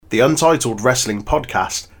The Untitled Wrestling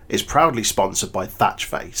Podcast is proudly sponsored by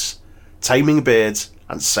Thatchface, taming beards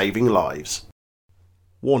and saving lives.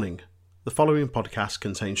 Warning: the following podcast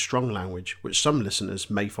contains strong language which some listeners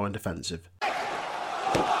may find offensive.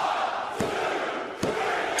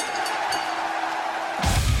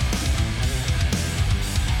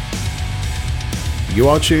 You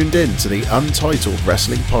are tuned in to the Untitled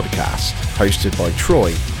Wrestling Podcast, hosted by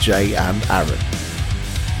Troy, Jay and Aaron.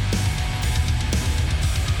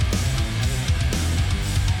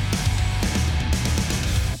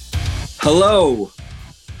 Hello,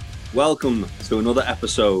 welcome to another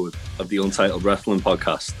episode of the Untitled Wrestling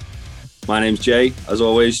Podcast. My name's Jay, as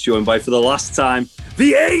always, joined by, for the last time,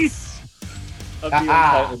 the ace of the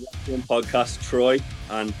Untitled Wrestling Podcast, Troy,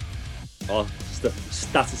 and our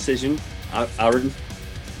statistician, Aaron.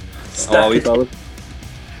 How are we, fellas?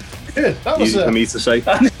 Good. That was easy for me to say.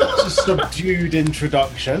 That's a subdued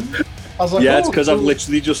introduction. I was like, yeah, it's because I've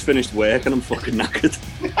literally just finished work and I'm fucking knackered.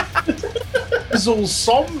 It's all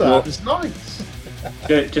somber. Well, it's nice.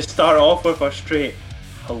 Just start off with a straight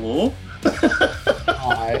hello.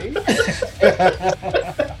 Hi.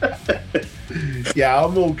 Yeah,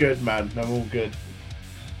 I'm all good, man. I'm all good.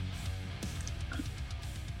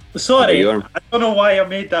 Sorry, I don't know why I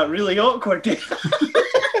made that really awkward. It's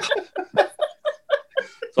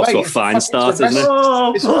also a fine start, isn't it?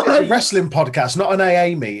 It's a wrestling podcast, not an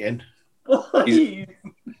AA meeting.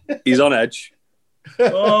 He's on edge.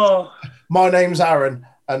 Oh. My name's Aaron,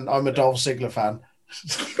 and I'm a Dolph Ziggler fan.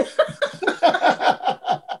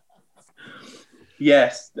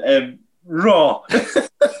 Yes, Raw.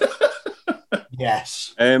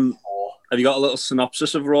 Yes. Have you got a little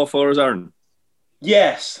synopsis of Raw for us, Aaron?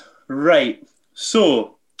 Yes, right.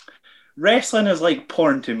 So, wrestling is like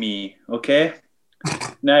porn to me, okay?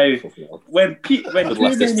 Now, when too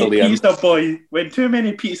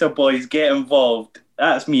many pizza boys get involved,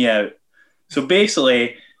 that's me out. So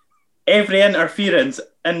basically, every interference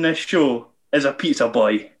in this show is a pizza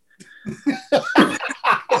boy.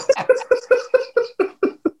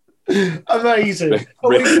 Amazing.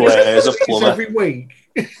 Ric Flair is a plumber. Every week.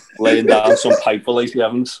 Laying down some pipe for Lacey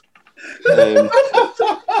Evans.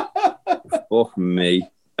 Fuck me.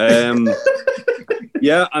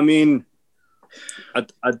 Yeah, I mean, I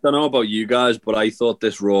don't know about you guys, but I thought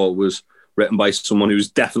this Raw was written by someone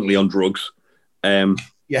who's definitely on drugs.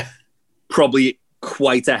 Yeah. Probably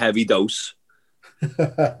quite a heavy dose.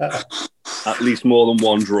 At least more than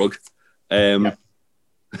one drug. Yeah.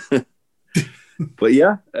 But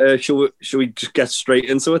yeah, shall we just get straight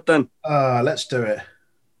into it then? Let's do it.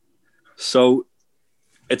 So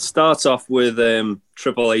it starts off with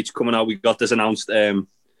Triple H coming out. We got this announced well,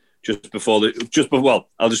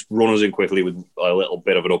 I'll just run us in quickly with a little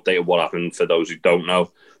bit of an update of what happened for those who don't know.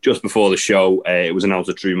 Just before the show, it was announced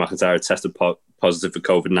that Drew McIntyre tested positive for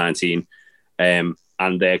COVID-19, and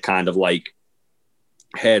their kind of like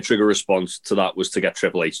hair trigger response to that was to get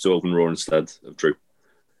Triple H to open Raw instead of Drew.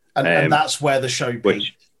 And that's where the show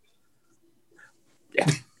peaked.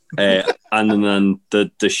 Yeah. And then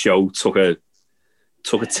the show took a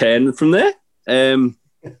turn from there.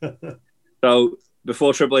 So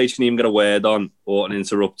before Triple H can even get a word on, Orton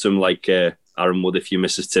interrupts him like Aaron would if you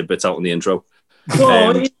miss his tidbits out in the intro.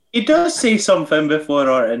 Well, he does say something before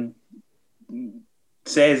Orton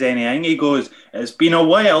says anything. He goes, "It's been a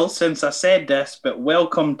while since I said this, but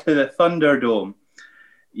welcome to the Thunderdome."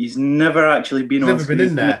 He's never actually been in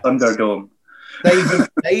the Thunderdome.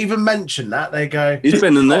 They even mentioned that. They go, he's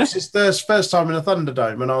been in there. It's his first time in a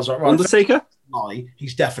Thunderdome, and I was like, right, Undertaker.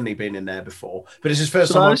 He's definitely been in there before, but it's his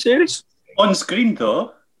first Survivor time Series on screen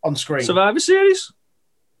though. On screen, Survivor Series.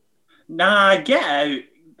 Nah, get out.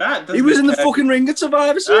 That he was in the fucking ring at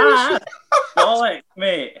Survivor Series. Bollocks,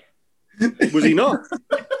 mate. Was he not?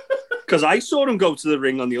 Because I saw him go to the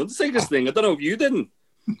ring on the Undertaker's thing. I don't know if you didn't.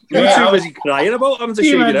 You were too busy crying about having to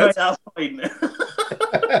shake your head.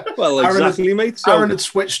 Well, exactly, mate. So, Aaron had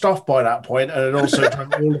switched off by that point and had also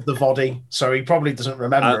drank all of the vodka, so he probably doesn't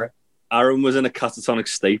remember it. Aaron was in a catatonic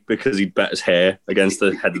state because he'd bet his hair against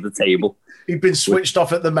the head of the table. He'd been switched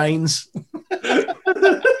off at the mains.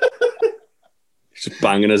 Just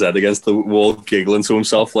banging his head against the wall, giggling to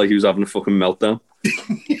himself like he was having a fucking meltdown.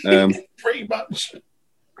 Pretty much.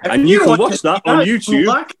 And you can watch that on YouTube.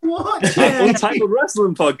 Untitled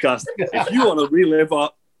Wrestling Podcast. If you want to relive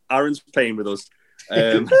Aaron's pain with us.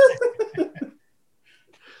 Fucking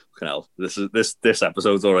hell. This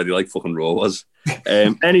episode's already like fucking Raw was.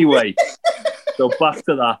 Anyway, so back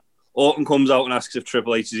to that. Orton comes out and asks if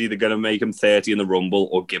Triple H is either going to make him 30 in the Rumble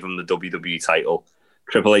or give him the WWE title.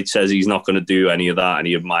 Triple H says he's not going to do any of that, and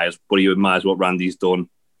he admires what Randy's done,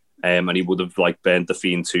 and he would have like burnt the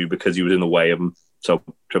Fiend too because he was in the way of him. So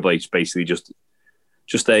Triple H basically just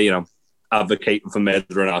advocating for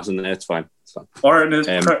murdering us, and it's fine. It's fine. Orton is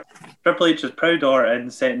Triple H is proud Orton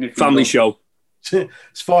setting the family show.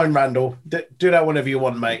 It's fine, Randall. Do that whenever you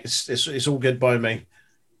want, mate. It's all good by me.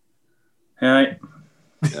 Right.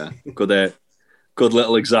 Yeah, good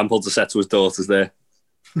little example to set to his daughters there.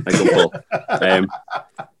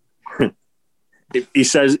 He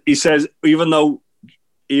says even though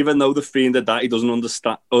the Fiend did that, he doesn't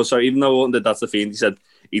understand. Oh, sorry, even though Orton did that's the Fiend, he said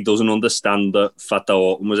he doesn't understand that Fat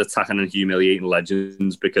Orton was attacking and humiliating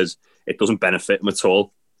legends because it doesn't benefit him at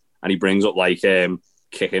all. And he brings up like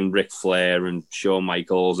kicking Ric Flair and Shawn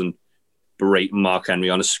Michaels and berating Mark Henry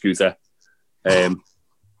on a scooter.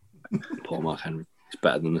 Poor Mark Henry, he's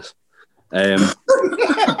better than this.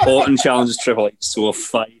 Orton challenges Triple H to a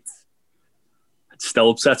fight. It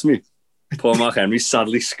still upsets me. Poor Mark Henry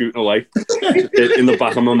sadly scooting away. In the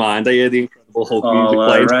back of my mind, I hear the Incredible Hulk music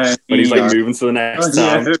playing when he's like moving to the next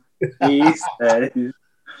town.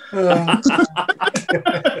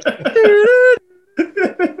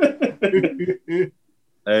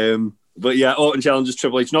 But yeah, Orton challenges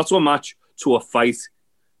Triple H not to a match, to a fight.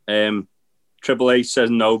 Triple H says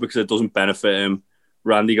no because it doesn't benefit him.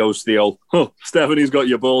 Randy goes to the old, Stephanie's got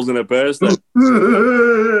your balls in her purse then.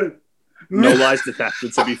 No lies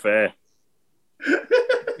detected, to be fair.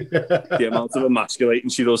 The amount of emasculating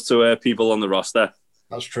she does to people on the roster.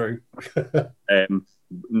 That's true.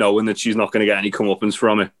 Knowing that she's not going to get any comeuppance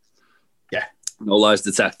from it. Yeah. No lies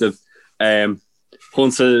detected.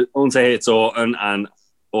 Hunter hits Orton and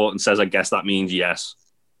Orton says, I guess that means yes.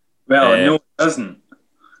 Well, no, it doesn't.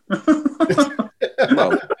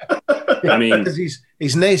 Well, I mean...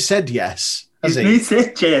 He's never said yes, has he? He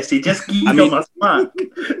said yes, he just gave him a smack.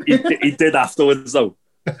 He did afterwards, though.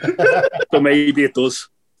 So maybe it does.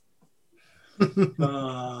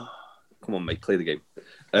 Come on, mate, play the game.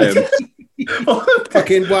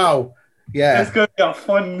 Fucking wow. Yeah. It's going to be a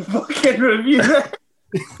fun fucking review.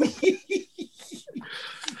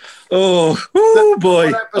 Oh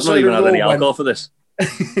boy. I've not even had any alcohol for this.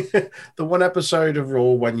 The one episode of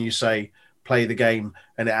Raw when you say play the game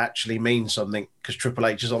and it actually means something because Triple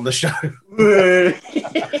H is on the show.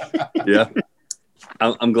 Yeah.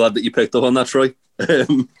 I'm glad that you picked up on that, Troy.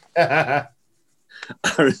 Aaron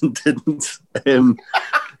didn't.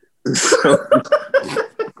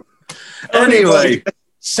 Anyway.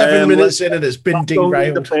 7 minutes in and it's been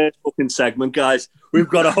derailed. The first fucking segment, guys. We've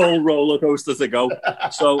got a whole roller coaster to go.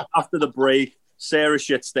 So after the break, Sarah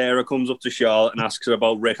Shitstera comes up to Charlotte and asks her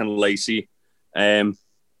about Rick and Lacey. And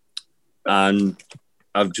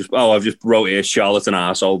I've just wrote here Charlotte's an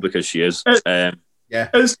arsehole because she is. Yeah.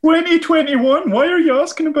 It's 2021. Why are you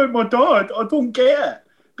asking about my dad? I don't get it.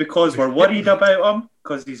 Because we're worried about him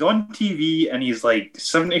because he's on TV and he's like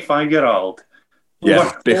 75-year-old.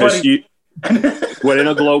 Yeah, because we're in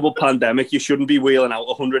a global pandemic. You shouldn't be wheeling out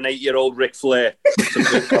 108-year-old Ric Flair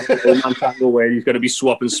to where he's going to be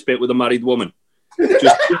swapping spit with a married woman.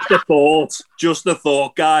 Just the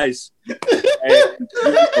thought, guys.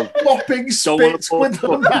 Mopping spits with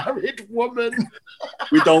a married woman.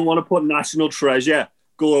 We don't want to put national treasure,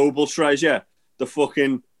 global treasure, the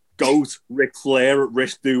fucking GOAT Ric Flair at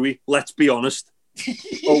risk, do we? Let's be honest.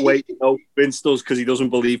 Oh wait, no, Vince does because he doesn't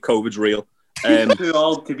believe COVID's real. Too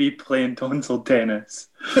old to be playing tonsil tennis.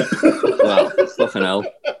 Well, fucking hell.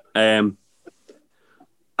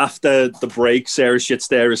 After the break, Sarah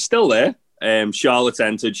Shitstera is still there. Charlotte's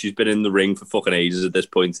entered. She's been in the ring for fucking ages at this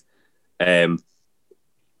point.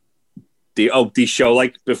 They show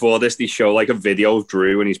like before this, they show like a video of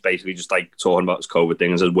Drew and he's basically just like talking about his COVID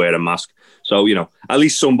thing and says wear a mask. So, you know, at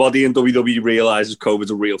least somebody in WWE realizes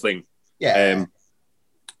COVID's a real thing. Yeah.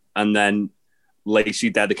 And then Lacey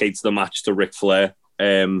dedicates the match to Ric Flair.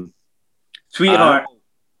 Sweetheart.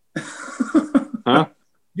 Huh?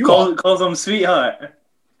 Calls him sweetheart.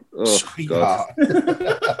 Oh, Sweetheart.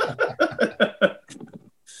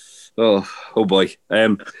 Oh boy.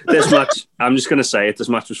 This match, I'm just going to say it, this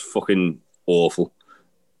match was fucking awful.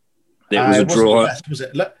 It was a draw. Was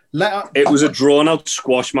it? It was a drawn-out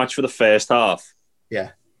squash match for the first half.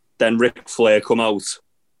 Yeah. Then Ric Flair come out,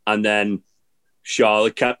 and then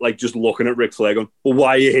Charlotte kept like just looking at Ric Flair going, well,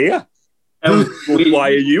 why are you here? Why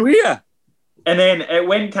are you here? And then it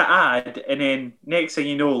went to ad, and then next thing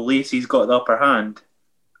you know, Lacey's got the upper hand.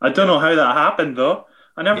 I don't know how that happened, though.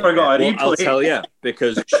 I never got a replay. I'll tell you,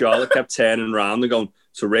 because Charlotte kept turning around and going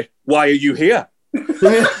to Rick, why are you here?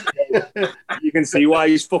 You can see why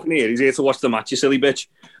he's fucking here. He's here to watch the match, you silly bitch.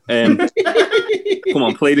 Come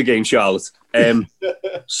on, play the game, Charlotte.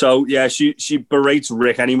 So, yeah, she berates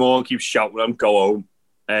Rick anymore and keeps shouting at him, go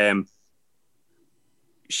home.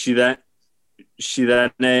 She then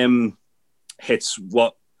hits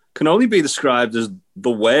what can only be described as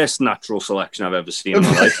the worst natural selection I've ever seen in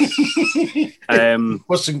my life.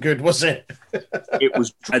 Wasn't good, was it? It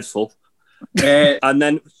was dreadful. And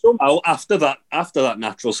then somehow after that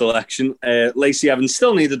natural selection, Lacey Evans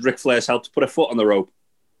still needed Ric Flair's help to put a foot on the rope.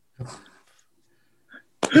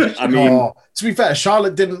 I mean, to be fair,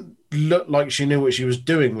 Charlotte didn't look like she knew what she was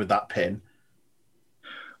doing with that pin.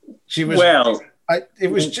 She was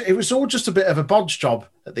it was all just a bit of a bodge job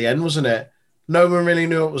at the end, wasn't it? No one really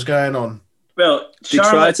knew what was going on. Well, they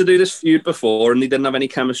tried to do this feud before and they didn't have any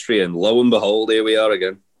chemistry, and lo and behold, here we are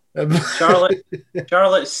again.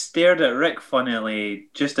 Charlotte stared at Rick funnily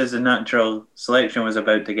just as the natural selection was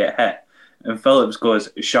about to get hit. And Phillips goes,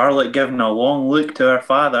 Charlotte giving a long look to her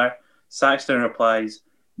father. Saxton replies,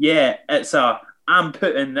 yeah, it's a I'm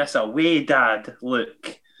putting this away, Dad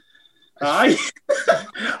look. Aye.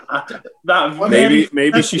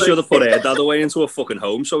 Maybe she should have put her dad away into a fucking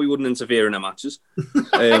home so he wouldn't interfere in her matches.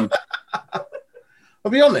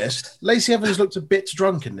 I'll be honest, Lacey Evans looked a bit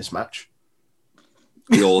drunk in this match.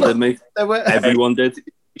 We all did, mate. Everyone did.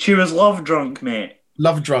 She was love drunk, mate.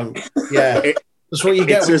 Love drunk, yeah. That's what you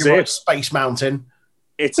get when you're on Space Mountain.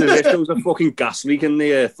 It's as if there was a fucking gas leak in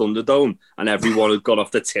the Thunderdome and everyone had got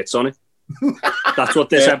off their tits on it. That's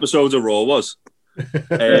what this episode of Raw was.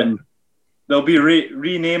 They'll be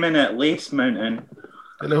renaming it Lace Mountain.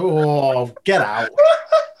 Oh, get out.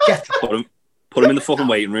 Get out. Put him in the fucking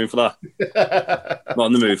waiting room for that. Not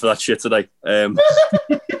in the mood for that shit today.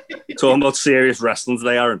 Talking about serious wrestling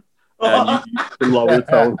today, Aaron. You can lower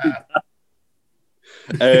the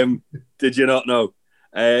tone. Did you not know?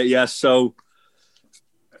 So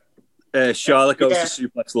Charlotte goes to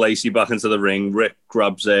suplex Lacey back into the ring. Rick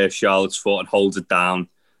grabs Charlotte's foot and holds it down.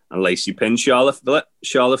 And Lacey pins Charlotte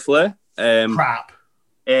Flair. Crap.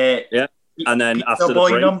 Yeah. And then after the boy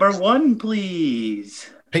break, number one, please.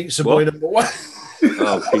 Pizza boy number one.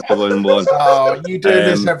 Oh, pizza boy number one. Oh, you do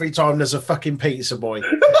this every time there's a fucking pizza boy.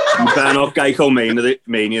 You better not Geico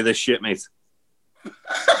mania this shit, mate.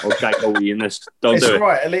 Or Geico in this. Don't do it. It's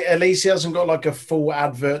right. At least he hasn't got like a full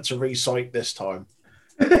advert to recite this time.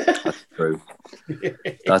 That's true.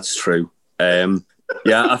 That's true.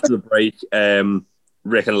 After the break,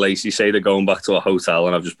 Rick and Lacey say they're going back to a hotel,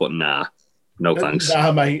 and I've just put no thanks.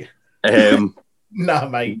 Nah, mate. Nah,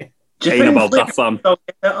 mate. Ain't about that, fam. Get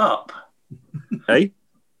it up. Hey?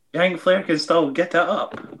 You think Flair can still get it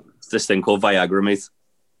up? It's this thing called Viagra, mate.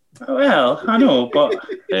 Well, I know, but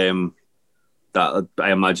that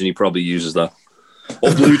I imagine he probably uses that.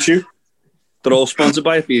 Or Blue Chew. They're all sponsored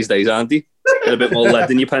by it these days, aren't they? Get a bit more lead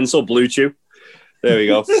in your pencil, Blue Chew. There we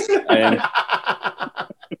go.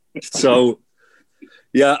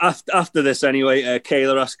 After this anyway,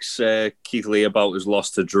 Kayla asks Keith Lee about his loss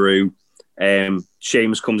to Drew.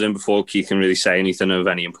 Sheamus comes in before Keith can really say anything of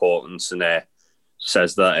any importance and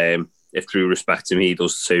says that if Drew respects him, he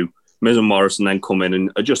does too. Miz and Morrison then come in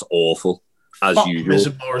and are just awful, as usual. Miz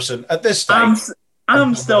and Morrison. At this stage,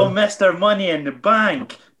 I'm still Mr. Money in the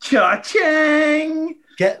Bank. Cha-ching!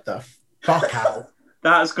 Get the fuck out.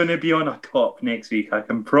 That's going to be on a top next week, I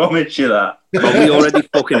can promise you that. Well, he already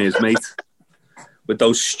fucking is, mate. With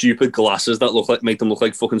those stupid glasses that make them look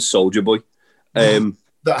like fucking Soldier Boy.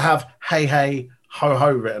 That have hey, hey, ho,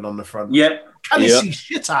 ho written on the front. Yep. Can you see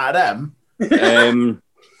shit out of them?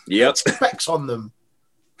 Yep. Specs on them.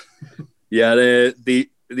 Yeah,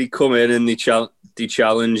 they come in and they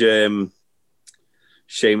challenge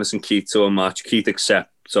Sheamus and Keith to a match. Keith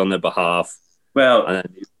accepts on their behalf. Well,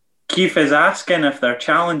 Keith is asking if they're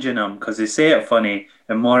challenging him because they say it funny,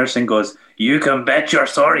 and Morrison goes, "You can bet your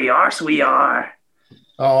sorry arse we are."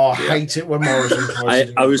 Oh, I hate it when Morrison tries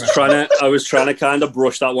to do I was trying to kind of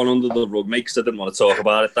brush that one under the rug, mate, because I didn't want to talk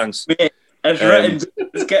about it. Thanks. Mate, it's written.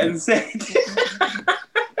 It's getting said.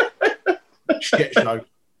 Shit show.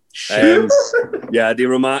 They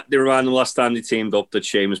remind them last time they teamed up that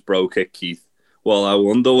Sheamus broke it, Keith. Well, I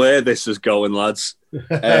wonder where this is going, lads.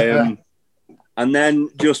 And then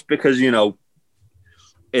just because,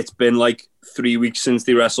 it's been like 3 weeks since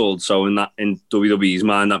they wrestled, so in WWE's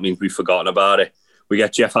mind, that means we've forgotten about it. We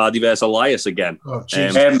get Jeff Hardy versus Elias again. Oh,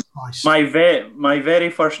 Jesus Christ. My very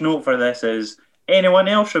first note for this is, anyone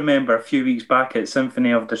else remember a few weeks back at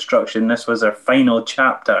Symphony of Destruction, this was their final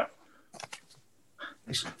chapter?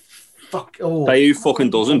 Hey, who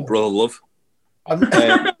fucking doesn't, brother love?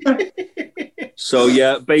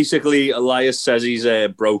 Basically, Elias says he's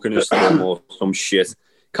broken his thumb or some shit.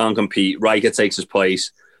 Can't compete. Riker takes his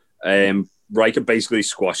place. Riker basically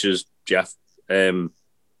squashes Jeff.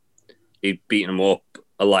 He'd beaten him up.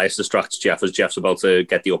 Elias distracts Jeff as Jeff's about to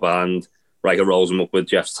get the upper hand. Riker rolls him up with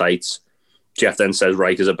Jeff's tights. Jeff then says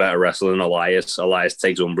Riker's a better wrestler than Elias. Elias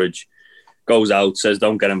takes umbrage, goes out, says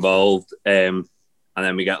don't get involved, and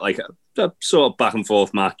then we get like a sort of back and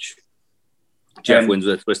forth match. Jeff wins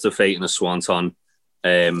with a twist of fate and a swanton,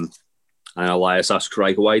 and Elias asks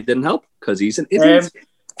Riker why he didn't help because he's an idiot.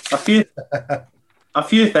 A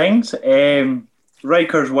few things.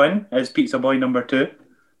 Riker's win is Pizza Boy number 2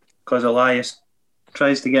 because Elias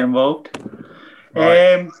tries to get involved.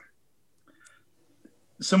 Right.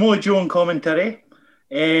 Samoa Joe in commentary.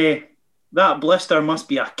 That blister must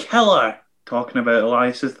be a killer. Talking about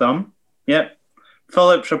Elias's thumb. Yep.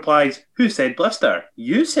 Phillips replies, "Who said blister?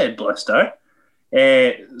 You said blister."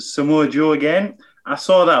 Samoa Joe again. "I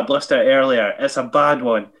saw that blister earlier. It's a bad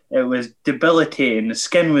one. It was debilitating. The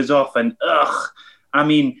skin was off and ugh. I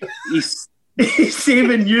mean, he's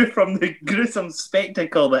saving you from the gruesome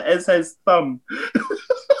spectacle that is his thumb."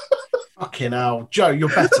 Fucking hell. Joe, you're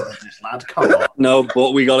better than this, lad. Come on. No,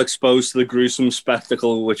 but we got exposed to the gruesome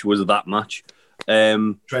spectacle, which was that match.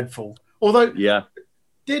 Dreadful. Although, yeah.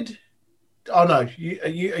 Oh, no. Are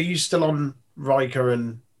you still on Riker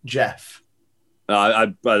and Jeff?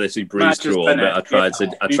 I literally breezed through all of it. I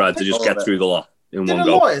tried to just get through the lot in one go.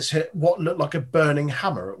 Did Elias hit what looked like a burning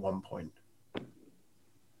hammer at one point?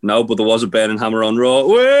 No, but there was a burning hammer on Raw.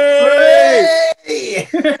 Way!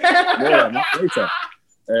 More on that later.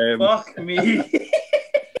 Fuck me.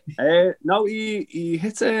 No, he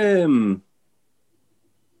hit I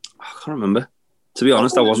can't remember. To be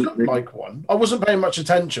honest, I wasn't like one. I wasn't paying much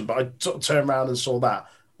attention, but I sort of turned around and saw that.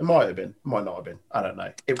 It might have been, might not have been. I don't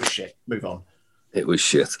know. It was shit. Move on. It was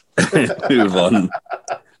shit. Move on.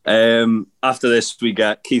 After this, we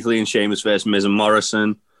get Keith Lee and Sheamus versus Miz and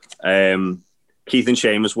Morrison. Keith and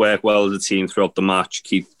Sheamus work well as a team throughout the match.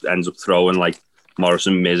 Keith ends up throwing like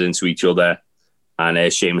Morrison and Miz into each other,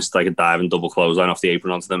 and Sheamus like a diving double clothesline off the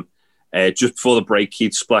apron onto them. Just before the break,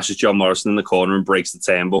 Keith splashes John Morrison in the corner and breaks the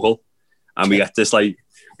turnbuckle, and we get this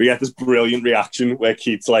brilliant reaction where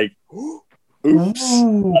Keith's like, "Oops!"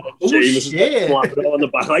 Sheamus is slapping on the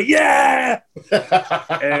back like, "Yeah!"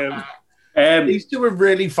 These two were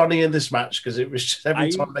really funny in this match because it was just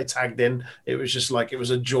every time they tagged in, it was just like it was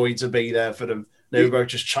a joy to be there for them. They were both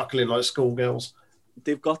just chuckling like schoolgirls.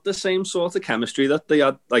 They've got the same sort of chemistry that they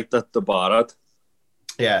had, like that the Bar had.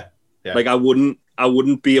 Yeah. Like I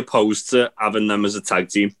wouldn't be opposed to having them as a tag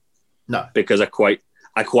team. No, because I quite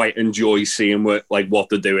enjoy seeing what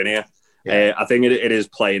they're doing here. Yeah. I think it is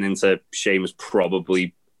playing into Sheamus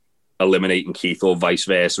probably eliminating Keith or vice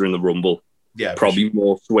versa in the Rumble. Yeah, probably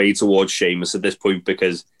more sway towards Sheamus at this point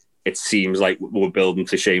because it seems like we're building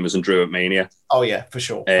to Sheamus and Drew at Mania. Oh yeah, for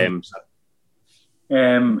sure.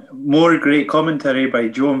 More great commentary by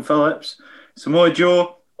Joe and Phillips. Samoa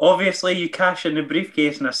Joe, obviously you cash in the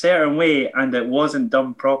briefcase in a certain way and it wasn't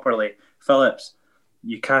done properly. Phillips,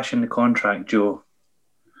 you cash in the contract, Joe.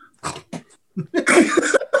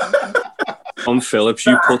 On Phillips,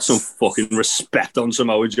 you put some fucking respect on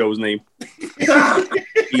Samoa Joe's name.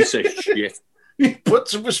 Piece of shit. You put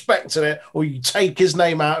some respect in it, or you take his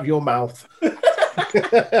name out of your mouth.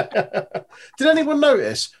 Did anyone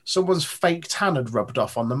notice someone's fake tan had rubbed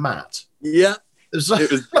off on the mat? Yeah. It was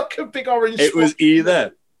like a big orange spot.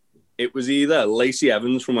 It was either Lacey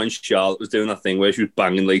Evans from when Charlotte was doing that thing where she was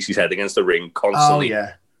banging Lacey's head against the ring constantly. Oh,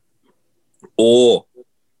 yeah. Or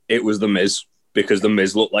it was The Miz, because The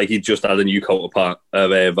Miz looked like he just had a new coat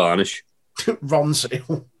of varnish. Ron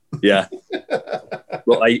Seal. Yeah.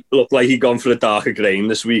 Looked like he'd gone for a darker grain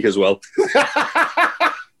this week as well.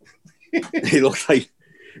 He looked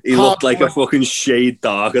like a fucking shade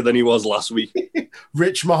darker than he was last week.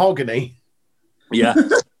 Rich mahogany. Yeah.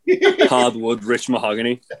 Hardwood, rich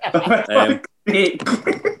mahogany.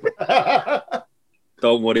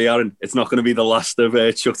 Don't worry, Aaron. It's not going to be the last of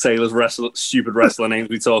Chuck Taylor's stupid wrestler names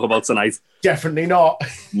we talk about tonight. Definitely not.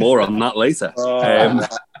 More on that later.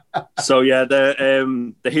 So yeah,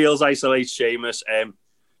 the heels isolate Sheamus.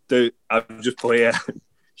 I've just put here.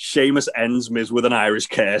 Sheamus ends Miz with an Irish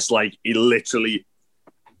curse. Like he literally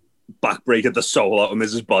backbreaked the soul out of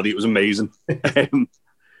Miz's body. It was amazing.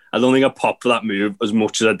 I don't think I popped for that move as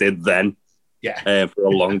much as I did then. Yeah. For a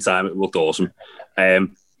long time, it looked awesome.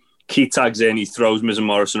 Keith tags in, he throws Miz and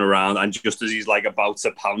Morrison around, and just as he's like about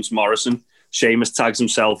to pounce Morrison, Sheamus tags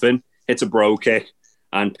himself in, hits a bro kick,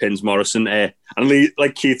 and pins Morrison. And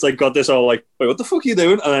Keith's like got this all like, wait, what the fuck are you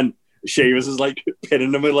doing? And then Sheamus is like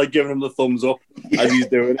pinning him and like giving him the thumbs up as he's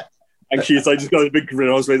doing it. And Keith's like just got a big grin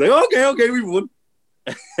on his face, like, okay, we won.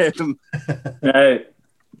 Now,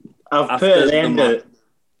 I've put at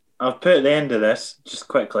the end of this, just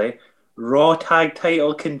quickly, Raw Tag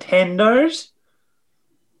Title contenders.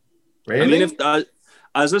 Really? I mean,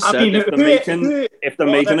 if they're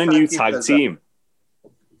making a new tag team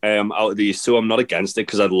out of these two, I'm not against it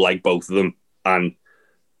because I like both of them. and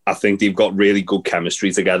I think they've got really good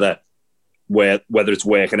chemistry together, whether it's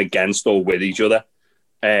working against or with each other.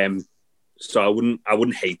 So I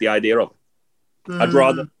wouldn't hate the idea of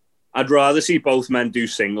it. I'd rather see both men do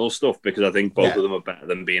single stuff because I think both of them are better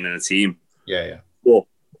than being in a team. Yeah. But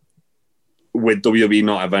with WWE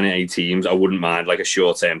not having any teams, I wouldn't mind like a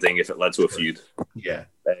short-term thing if it led to a feud. Yeah,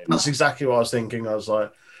 that's exactly what I was thinking. I was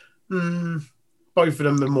like, both of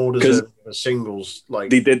them are more deserving of singles. Like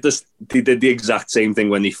they did the exact same thing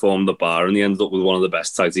when they formed the Bar, and they ended up with one of the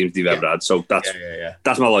best tag teams they've ever had. So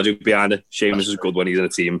that's my logic behind it. Sheamus is good when he's in a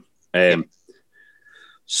team.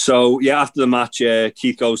 So yeah, after the match,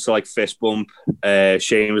 Keith goes to like fist bump.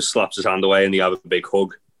 Sheamus slaps his hand away, and they have a big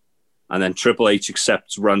hug. And then Triple H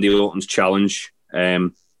accepts Randy Orton's challenge.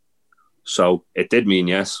 So it did mean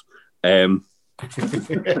yes. I want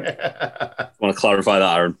to clarify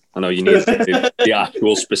that, Aaron. I know you need the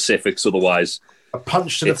actual specifics, otherwise. A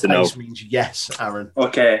punch to the face means yes, Aaron.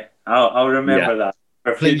 Okay, I'll remember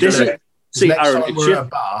that. See, next Aaron, time we're at a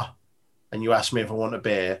bar and you ask me if I want a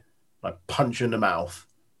beer, I punch you in the mouth.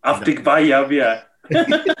 After buy you, yeah.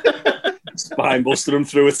 Spine buster him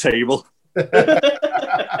through a table.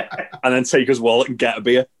 And then take his wallet and get a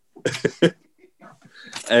beer.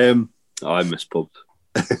 I miss pubs.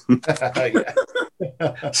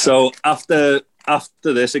 So after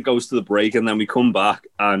this, it goes to the break, and then we come back,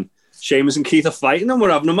 and Sheamus and Keith are fighting, and we're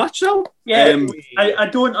having a match now. Yeah, I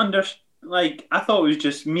don't understand. Like, I thought it was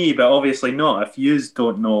just me, but obviously not. If you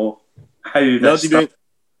don't know how this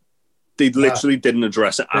they literally didn't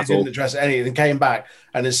address it at all. They didn't address any. They came back,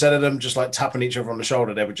 and instead of them just like tapping each other on the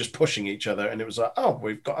shoulder, they were just pushing each other, and it was like, oh,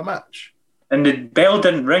 we've got a match. And the bell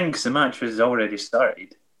didn't ring because the match was already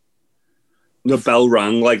started. The bell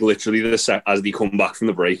rang like literally as they come back from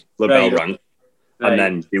the break. The bell rang, and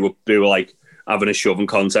then they were like having a shoving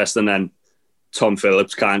contest, and then Tom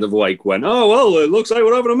Phillips kind of like went, "Oh well, it looks like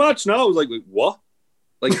we're having a match now." I was like, "What?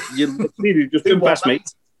 Like you literally just been best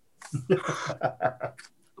mates."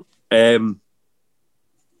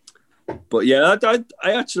 But yeah,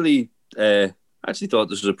 I actually thought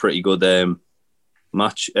this was a pretty good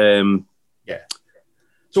match. Yeah.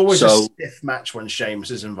 It's always a stiff match when Sheamus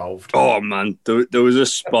is involved. Oh, man. There was a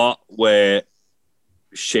spot where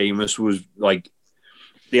Sheamus was like,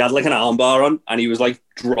 he had like an armbar on, and he was like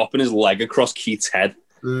dropping his leg across Keith's head.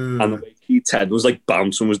 And the way Keith's head was like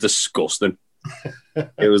bouncing was disgusting.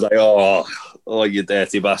 It was like, oh, you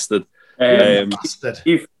dirty bastard.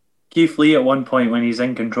 Keith Lee at one point when he's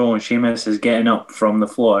in control and Sheamus is getting up from the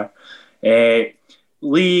floor,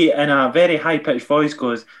 Lee in a very high-pitched voice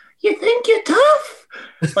goes, "You think you're tough?"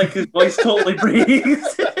 Like his voice totally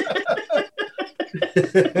breaks.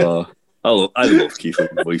 I love Keith's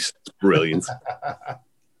voice. It's brilliant.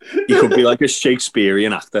 He could be like a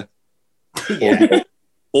Shakespearean actor.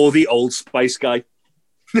 Or the Old Spice guy.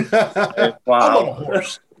 Wow. I'm on a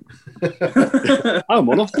horse. I'm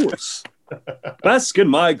on a horse. Bask in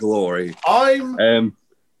my glory. I'm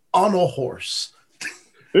on a horse.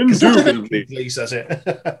 Indubitably. Lee says it.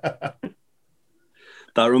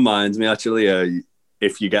 That reminds me, actually,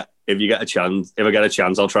 if I get a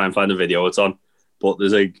chance, I'll try and find a video it's on. But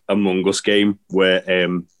there's a Among Us game where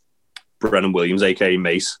Brennan Williams, aka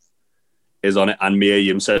Mace, is on it, and Mia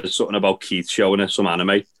Yim says something about Keith showing her some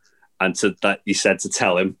anime, and that he said to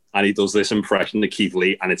tell him, and he does this impression of Keith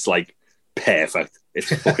Lee, and it's like perfect. It's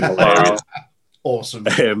fucking hilarious. Awesome.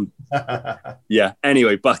 Yeah.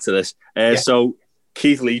 Anyway, back to this. So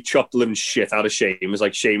Keith Lee chopped the living shit out of Sheamus.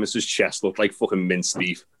 Like Sheamus's chest looked like fucking minced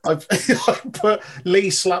beef. I put Lee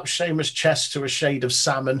slapped Sheamus' chest to a shade of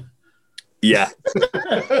salmon. Yeah.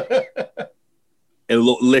 It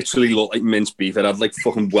literally looked like minced beef. It had like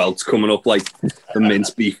fucking welts coming up, like the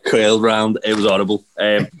minced beef curled round. It was horrible.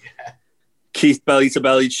 Keith belly to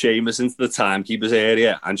belly Sheamus into the timekeeper's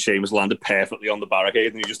area, and Sheamus landed perfectly on the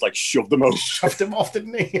barricade, and he just like shoved him off,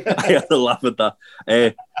 didn't he? I had to laugh at that.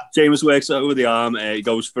 Sheamus works out with the arm. He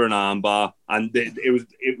goes for an arm bar, and it was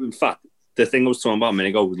in fact the thing I was talking about a minute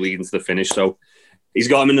ago was leading to the finish. So he's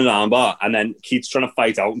got him in an arm bar, and then Keith's trying to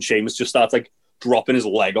fight out, and Sheamus just starts like dropping his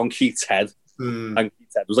leg on Keith's head, and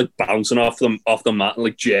Keith's head was like bouncing off the mat and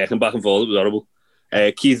like jerking back and forth. It was horrible.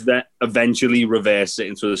 Keith then eventually reversed it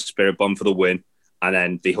into the spirit bomb for the win, and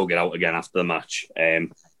then they hug it out again after the match.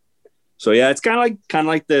 So yeah, it's kind of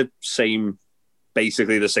like the same,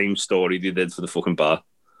 basically the same story they did for the fucking bar.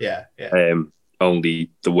 Yeah.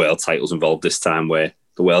 Only the world title's involved this time, where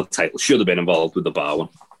the world title should have been involved with the bar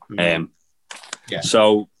one.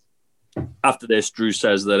 So after this, Drew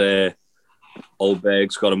says that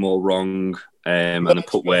Oldberg's got him all wrong, and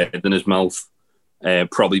put words in his mouth,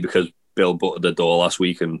 probably because Bill buttered the door last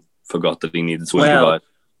week and forgot that he needed to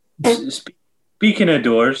improvise. Speaking of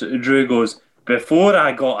doors, Drew goes, before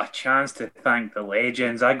I got a chance to thank the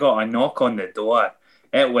legends, I got a knock on the door.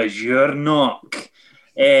 It was your knock.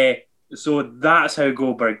 So that's how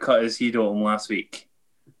Goldberg cut his heat open last week.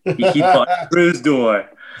 He put Drew's door.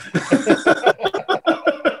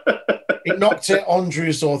 He knocked it on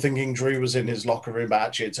Drew's door thinking Drew was in his locker room, but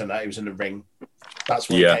actually it turned out he was in the ring. That's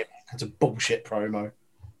what it came. It's a bullshit promo.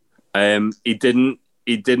 He didn't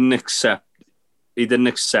accept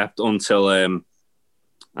until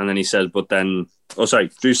and then he says,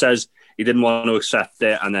 Drew says he didn't want to accept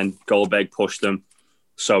it, and then Goldberg pushed him,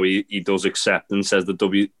 so he does accept and says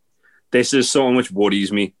this is something which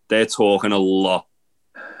worries me. They're talking a lot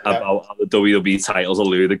about how the WWE titles are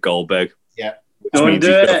Lou Goldberg. Yeah. Don't do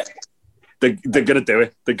it. They're gonna do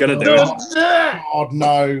it. They're gonna do it. God,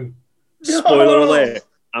 no. Spoiler alert.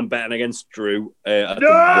 I'm betting against Drew at the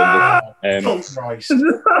Rumble. Christ.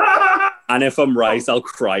 And if I'm right, I'll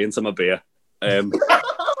cry into my beer.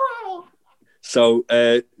 So,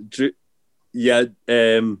 Drew,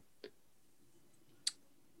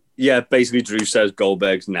 basically Drew says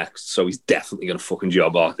Goldberg's next, so he's definitely going to fucking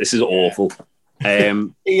job off. This is awful.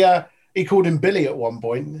 He called him Billy at one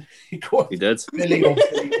point. He did. Billy or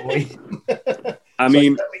Billy Boy. I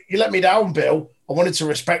mean... You let me down, Bill. I wanted to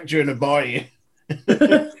respect you and admire you.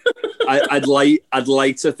 I'd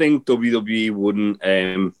like to think WWE wouldn't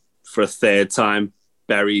for a third time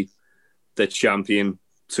bury the champion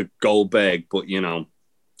to Goldberg, but you know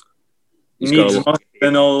he's got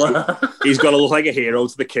to look like a hero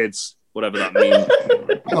to the kids, whatever that means.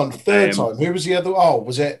 Hang on, third time. Who was the other? Oh,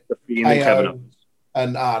 was it Kevin Owens?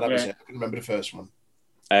 And that was it. I can remember the first one.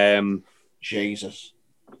 Jesus.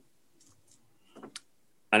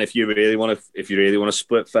 And if you really want to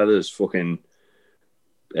split feathers, fucking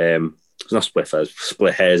it's not split feathers,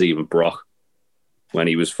 split hairs. Even Brock, when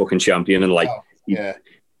he was fucking champion, and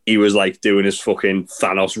he was like doing his fucking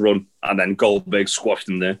Thanos run, and then Goldberg squashed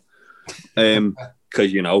him there.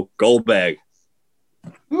 Because you know Goldberg.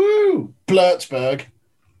 Woo, Blurtsburg.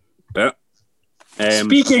 Yeah.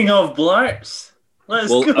 Speaking of blurts, let's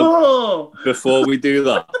go. Before we do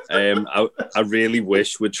that, I really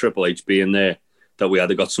wish with Triple H being there that we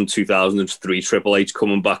had got some 2003 Triple H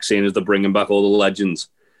coming back, seeing as they're bringing back all the legends,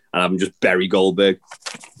 and have him just bury Goldberg.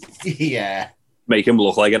 Yeah. Make him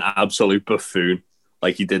look like an absolute buffoon,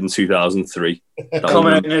 like he did in 2003.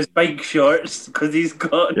 Coming out in his bike shorts because he's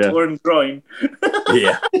got a torn groin.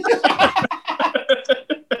 Yeah.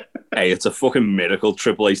 Hey, it's a fucking miracle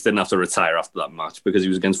Triple H didn't have to retire after that match because he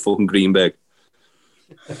was against fucking Greenberg.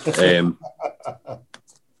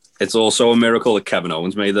 It's also a miracle that Kevin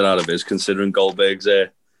Owens made it out of his, considering Goldberg's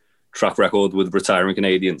track record with retiring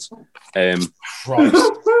Canadians. Christ.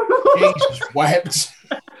 Jesus wept.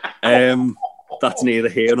 That's neither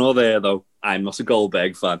here nor there, though. I'm not a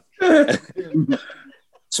Goldberg fan.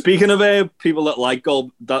 Speaking of people that like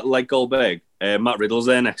Goldberg, Matt Riddle's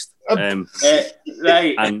there next.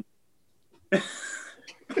 Right. And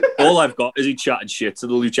all I've got is he chatting shit to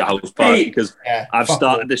the Lucha House Party because I've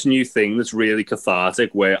started this new thing that's really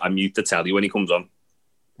cathartic where I mute the telly when he comes on.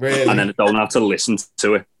 Really? And then I don't have to listen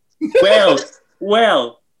to it.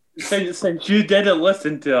 Well, since you didn't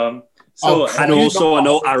listen to him, and also I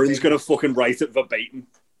know Aaron's going to fucking write it verbatim.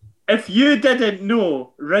 If you didn't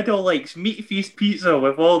know, Riddle likes meat feast pizza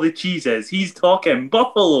with all the cheeses. He's talking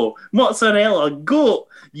buffalo, mozzarella, goat,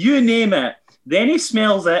 you name it. Then he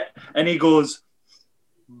smells it and he goes,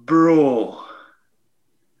 bro.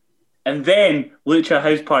 And then Lucha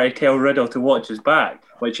House Party tell Riddle to watch his back,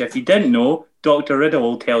 which if you didn't know, Dr. Riddle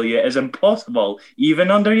will tell you is impossible,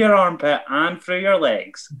 even under your armpit and through your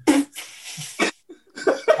legs.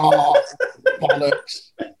 Oh,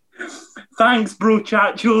 bollocks. Thanks, bro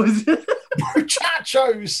chachos. Bro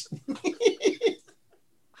chachos.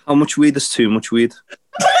 How much weed is too much weed?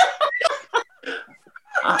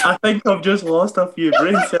 I think I've just lost a few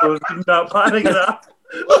brain cells in that paragraph.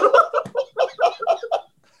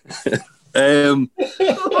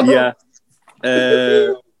 Yeah.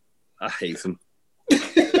 I hate him.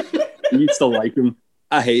 I used to like him.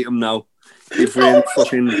 I hate him now. He's really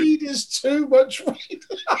fucking... Weed is too much weed.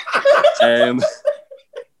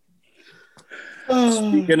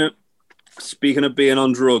 Speaking of being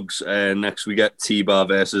on drugs, next we get T-Bar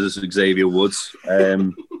versus Xavier Woods.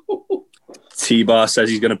 T-Bar says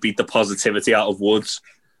he's going to beat the positivity out of Woods.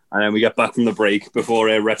 And then we get back from the break before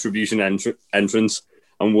a Retribution entrance.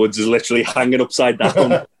 And Woods is literally hanging upside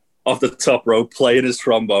down off the top rope, playing his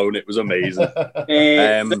trombone. It was amazing.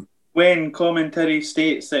 When commentary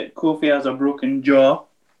states that Kofi has a broken jaw,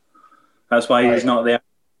 that's why he's not there.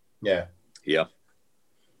 Yeah.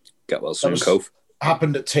 Get well soon, Kofi.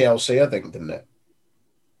 Happened at TLC, I think, didn't it?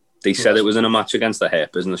 They said it was in a match against the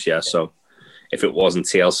Hurt Business, yeah. So if it wasn't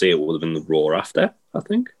TLC, it would have been the Raw after, I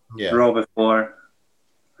think. Yeah. Raw before.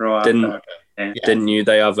 Raw after. Didn't you?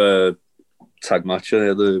 They have a tag match,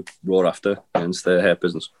 the Raw after against the Hurt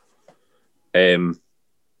Business. But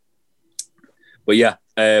yeah,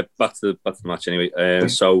 back to the match anyway.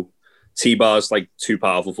 So T-Bar's like too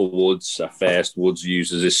powerful for Woods. At first, Woods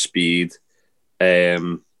uses his speed,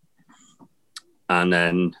 and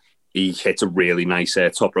then he hits a really nice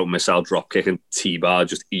top rope missile drop kick, and T-Bar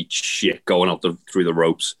just eats shit going out through the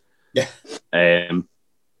ropes. Yeah.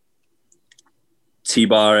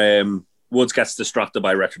 T-Bar, Woods gets distracted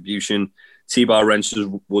by Retribution. T-Bar wrenches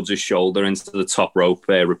Woods' shoulder into the top rope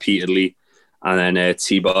repeatedly, and then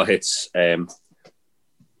T-Bar hits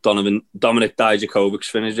Dominic Dijakovic's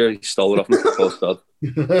finisher. He stole it off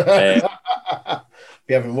him.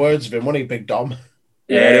 Be having words with him, won't he, Big Dom?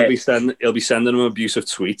 Yeah, he'll be sending him abusive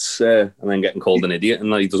tweets and then getting called an idiot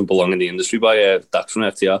and that he doesn't belong in the industry by Dax from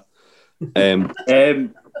FTR.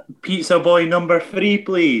 Pizza Boy number 3,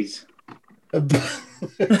 please. Did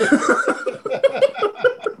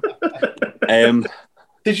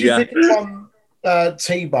you think on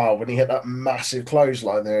T-Bar when he hit that massive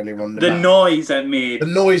clothesline earlier on? The noise it made. The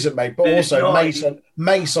noise it made, but also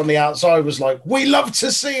Mace on the outside was like, "We love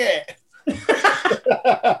to see it."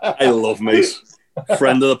 I love Mace.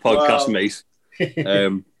 Friend of the podcast, wow. Mace.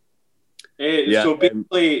 So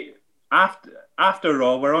basically, after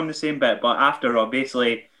Raw, we're on the same bit, but after Raw,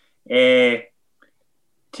 basically,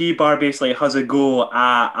 T-Bar basically has a go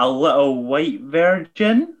at a little white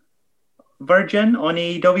virgin on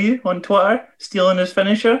AEW on Twitter, stealing his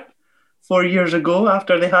finisher 4 years ago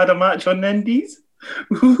after they had a match on the Indies.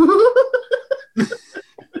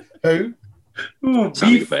 Who?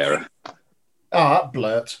 Sammy Guevara. That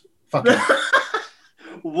blurt. Fuck him.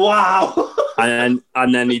 Wow. And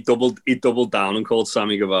then he doubled down and called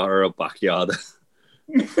Sammy Guevara a backyard.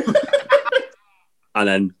 And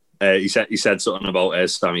then he said something about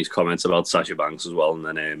Sammy's comments about Sasha Banks as well. And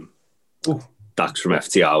then Dax from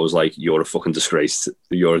FTR was like, "You're a fucking disgrace.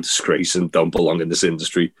 You're a disgrace and don't belong in this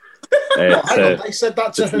industry." They said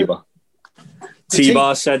that to T-Bar.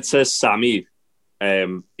 T-Bar said to Sammy,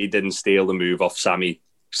 he didn't steal the move off Sammy.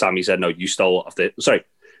 Sammy said, "No, you stole it off this." Sorry.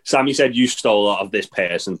 Sammy said, "You stole it off this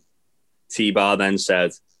person." T-Bar then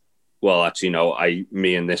said, "Well, actually, no,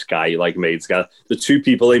 me and this guy like made together." The two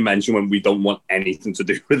people they mentioned when we don't want anything to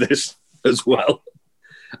do with this as well.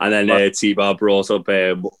 And then T-Bar brought up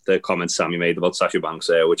the comments Sammy made about Sasha Banks,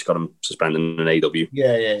 which got him suspended in AEW.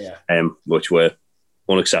 Yeah. Which were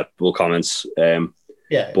unacceptable comments.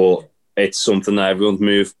 But it's something that everyone's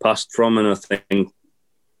moved past from, and I think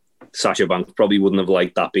Sasha Banks probably wouldn't have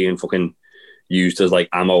liked that being fucking used as like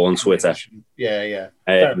ammo on Twitter. Yeah.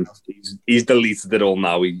 He's deleted it all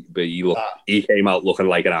now. He came out looking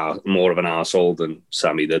like more of an arsehole than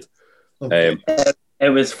Sammy did. Okay. It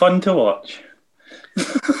was fun to watch.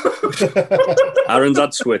 Aaron's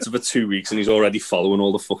had Twitter for 2 weeks and he's already following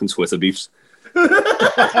all the fucking Twitter beefs.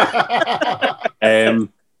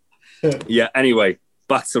 Anyway,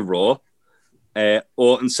 back to Raw.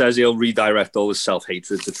 Orton says he'll redirect all his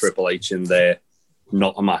self-hatred to Triple H in there.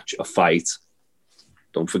 Not a match, a fight.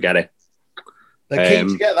 Don't forget it. They're keen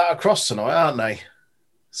to get that across tonight, aren't they?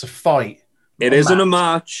 It's a fight. It isn't a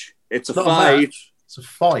match. It's a fight. It's a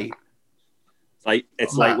fight.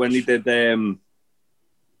 It's like when they did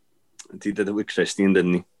it with Christian,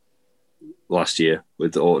 didn't he? Last year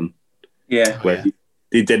with Orton. Yeah. Where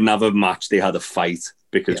they didn't have a match, they had a fight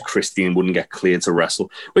because Christian wouldn't get cleared to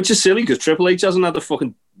wrestle. Which is silly because Triple H hasn't had a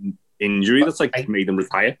fucking injury that's like made him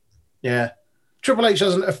retire. Yeah. Triple H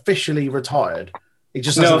hasn't officially retired. He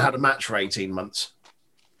just hasn't had a match for 18 months.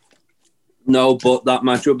 No, but that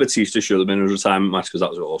match with Batista should have been a retirement match because that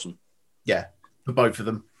was awesome. Yeah, for both of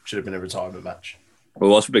them, should have been a retirement match. Well,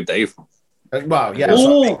 it was for Big Dave. Well, yeah.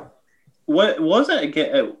 What was it?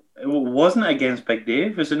 It wasn't against Big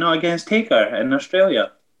Dave. Was it not against Taker in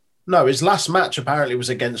Australia? No, his last match apparently was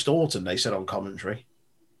against Orton, they said on commentary.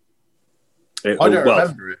 I don't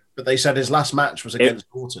remember it, but they said his last match was against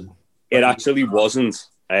Orton. It actually wasn't.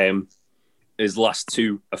 His last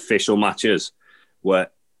two official matches were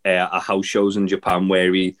house shows in Japan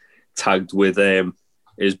where he tagged with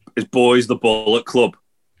his boys, the Bullet Club,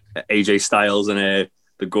 AJ Styles and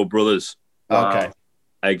the Good Brothers. Okay.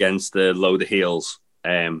 Against the Load of Heels.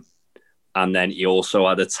 And then he also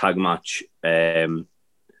had a tag match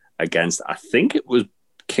against, I think it was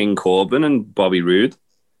King Corbin and Bobby Roode,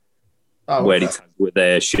 where he tagged with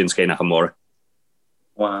Shinsuke Nakamura.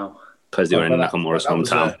 Wow. Because they were in Nakamura's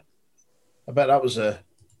hometown. I bet that was a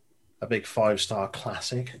a big 5-star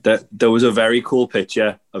classic. There was a very cool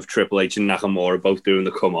picture of Triple H and Nakamura both doing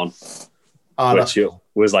the come on, which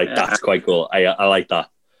was like, that's quite cool. I like that.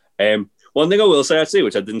 One thing I will say, actually,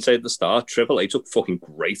 which I didn't say at the start, Triple H looked fucking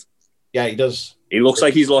great. Yeah, he does. He looks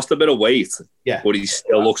like he's lost a bit of weight, but he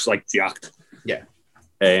still looks like jacked. Yeah.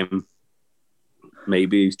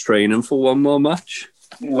 Maybe he's training for one more match.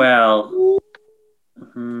 Well,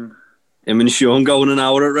 him and Sean going an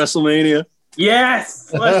hour at WrestleMania.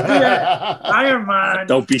 Yes, let's do it. Iron Man.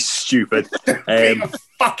 Don't be stupid. Be a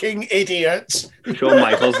fucking idiot. Shawn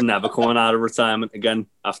Michaels never coming out of retirement again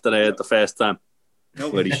after the first time.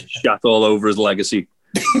 Nope. Where he shat all over his legacy.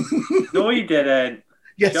 No, he didn't.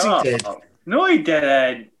 Yes, he did. No, he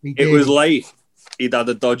didn't. It was like he'd had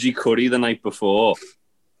a dodgy curry the night before.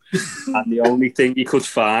 And the only thing he could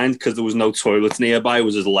find, because there was no toilets nearby,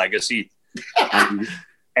 was his legacy. And he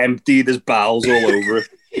emptied his bowels all over it.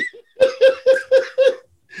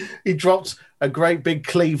 He dropped a great big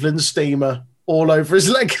Cleveland steamer all over his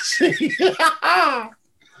legacy.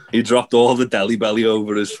 He dropped all the Deli Belly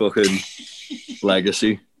over his fucking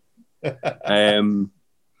legacy. Back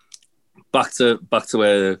to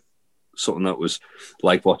where something that was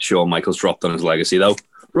like what Shawn Michaels dropped on his legacy, though.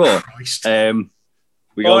 Raw.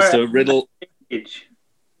 We go to Riddle. Backstage.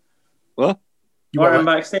 What? Or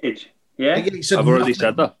backstage. Yeah? I've already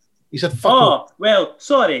said that. He said, fuck. Oh, well,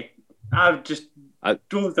 sorry. I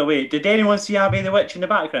drove away. Did anyone see Abby the Witch in the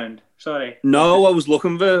background? Sorry. No, I was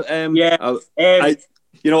looking for...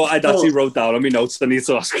 I'd actually wrote down on my notes. I need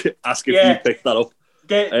to ask if you picked that up.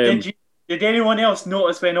 Did anyone else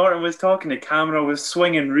notice when Orton was talking, the camera was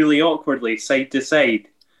swinging really awkwardly side to side?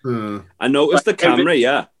 I noticed the camera,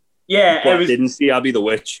 Yeah, but I didn't see Abby the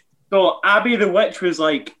Witch. So Abby the Witch was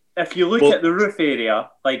like, if you look at the roof area,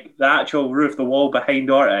 like the actual roof, the wall behind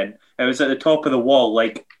Orton, it was at the top of the wall,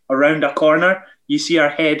 like around a corner. You see her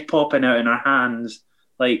head popping out in her hands,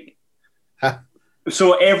 like.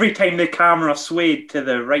 So every time the camera swayed to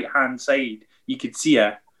the right-hand side, you could see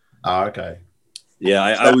her. Oh, okay. Yeah,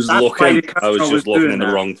 I was looking. I was just looking in the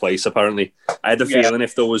wrong place, apparently. I had a feeling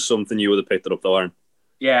if there was something, you would have picked it up, though, Aaron.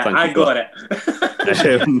 Yeah, I got it.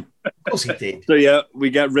 Of course he did. So, yeah,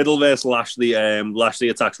 we get Riddle versus Lashley. Lashley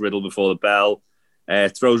attacks Riddle before the bell.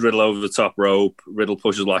 Throws Riddle over the top rope. Riddle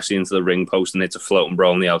pushes Lashley into the ring post and hits a floating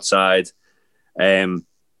bro on the outside.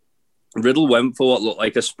 Riddle went for what looked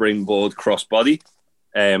like a springboard crossbody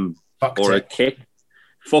a kick.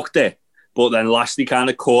 Fucked it. But then Lashley kind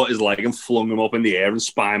of caught his leg and flung him up in the air and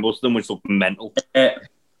spine busted him, which looked mental.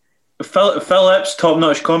 Phillips,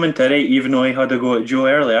 top-notch commentary, even though he had to go at Joe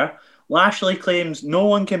earlier. Lashley claims no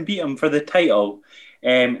one can beat him for the title.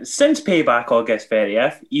 Since Payback August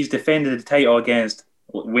 30th, he's defended the title against,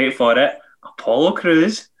 wait for it, Apollo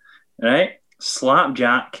Crews, right?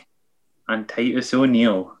 Slapjack, and Titus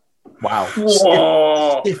O'Neil. Wow.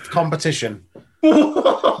 Stiff competition.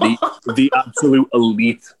 the absolute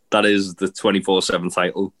elite that is the 24/7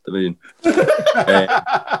 title division.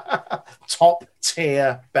 Top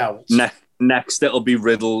tier belts. Next it'll be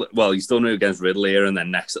Riddle. Well, he's done it against Riddle here, and then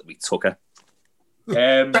next it'll be Tucker.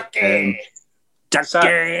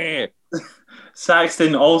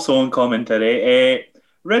 Saxton also on commentary.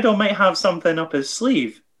 Riddle might have something up his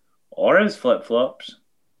sleeve or his flip-flops.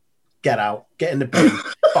 Get out. Get in the bin.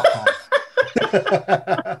 Fuck off.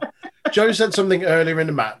 Joe said something earlier in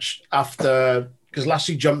the match after, because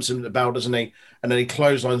Lashley jumps him at the bell, doesn't he? And then he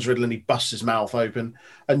clotheslines Riddle and he busts his mouth open.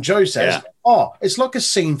 And Joe says, it's like a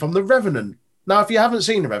scene from The Revenant. Now, if you haven't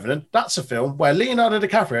seen The Revenant, that's a film where Leonardo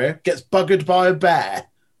DiCaprio gets buggered by a bear.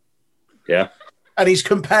 Yeah. And he's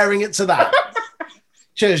comparing it to that.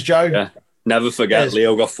 Cheers, Joe. Yeah. Never forget, cheers.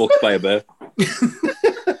 Leo got fucked by a bear.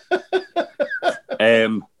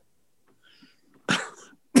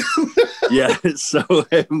 Yeah, so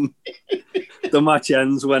the match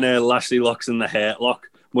ends when Lashley locks in the hurt lock,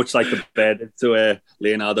 much like the bear did to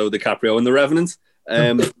Leonardo DiCaprio in The Revenant.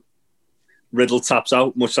 Riddle taps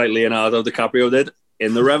out, much like Leonardo DiCaprio did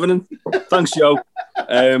in The Revenant. Thanks, Joe.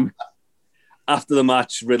 After the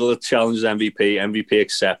match, Riddle challenges MVP. MVP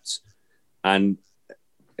accepts, and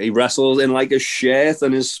he wrestles in like a shirt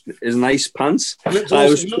and his nice pants. He looked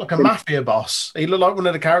like a mafia boss. He looked like one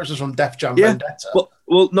of the characters from Def Jam Vendetta.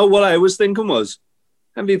 Well, what I was thinking was,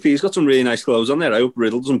 MVP's got some really nice clothes on there. I hope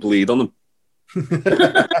Riddle doesn't bleed on them.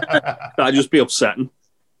 That'd just be upsetting.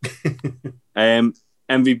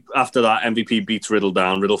 After that, MVP beats Riddle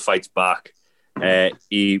down. Riddle fights back.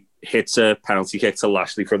 He hits a penalty kick to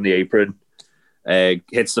Lashley from the apron.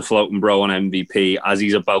 Hits the floating bro on MVP as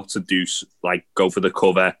he's about to go for the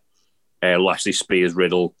cover. Lashley spears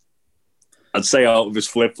Riddle. I'd say out of his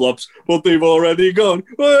flip-flops, but they've already gone.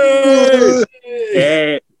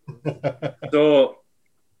 So,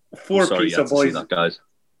 four Sorry, pizza you had to see boys. that, guys.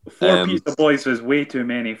 Four pizza boys was way too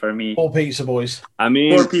many for me. 4 pizza boys. I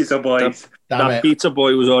mean, 4 pizza boys. That pizza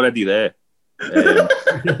boy was already there.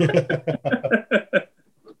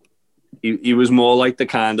 He was more like the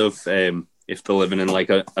kind of if they're living in like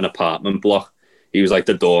an apartment block, he was like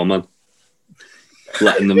the doorman,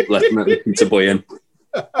 letting the pizza boy in.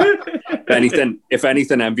 If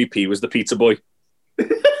anything, MVP was the pizza boy.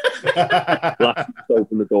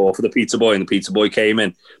 Opened the door for the pizza boy, and the pizza boy came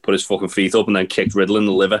in, put his fucking feet up, and then kicked Riddle in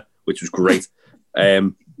the liver, which was great.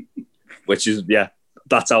 Which is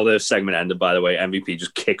that's how the segment ended. By the way, MVP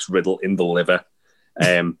just kicks Riddle in the liver.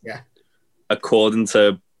 According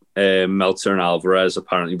to Meltzer and Alvarez,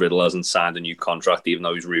 apparently Riddle hasn't signed a new contract, even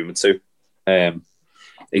though he's rumored to.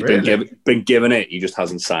 He's been given it, he just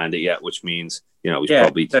hasn't signed it yet, which means he's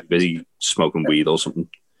probably too busy smoking weed or something.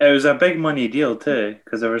 It was a big money deal too,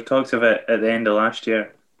 because there were talks of it at the end of last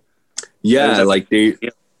year. Yeah, like they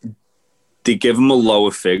give him a lower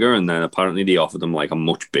figure, and then apparently they offered him like a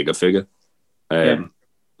much bigger figure.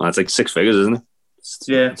 It's like 6 figures, isn't it?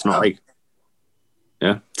 It's not like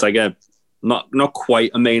it's like a not quite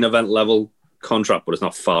a main event level contract, but it's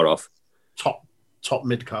not far off. Top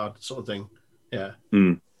mid card sort of thing. Yeah.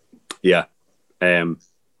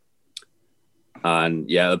 And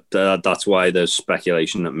that's why there's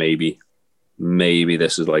speculation that maybe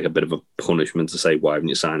this is like a bit of a punishment to say, why haven't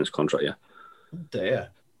you signed this contract yet? Dear.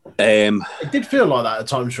 It did feel like that at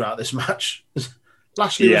times throughout this match.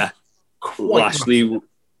 Lashley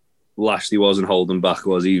wasn't holding back,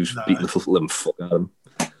 was he? He was beating the living fuck out of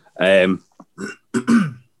him.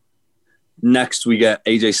 Next, we get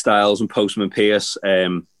AJ Styles and Postman Pierce.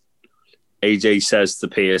 AJ says to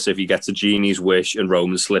Pierce, if he gets a genie's wish and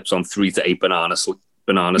Roman slips on 3 to 8 banana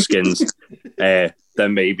skins, then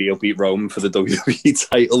maybe he'll beat Roman for the WWE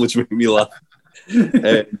title, which made me laugh.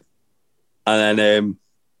 And then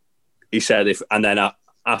he said, if that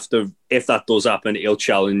does happen, he'll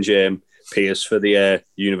challenge Pierce for the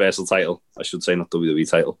Universal title. I should say, not WWE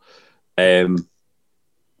title.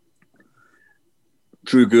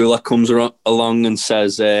 Drew Gulak comes along and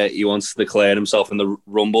says he wants to declare himself in the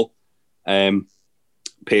Rumble.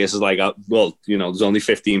 Pierce is like, well, there's only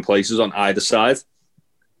 15 places on either side.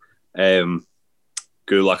 Gulak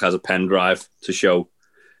has a pen drive to show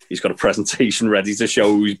he's got a presentation ready to show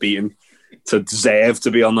who he's beaten to deserve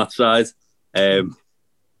to be on that side. And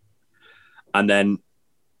then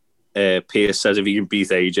Pierce says if he can beat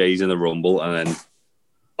AJ, he's in the Rumble, and then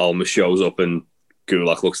Almas shows up and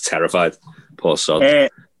Gulak looks terrified. Poor sod.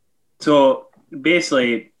 So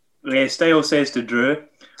basically, Styles says to Drew,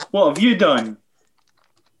 what have you done?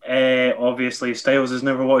 Obviously, Styles has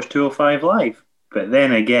never watched 205 Live. But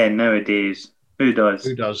then again, nowadays, who does?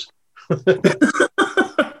 Who does?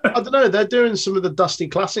 I don't know. They're doing some of the Dusty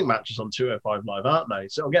Classic matches on 205 Live, aren't they?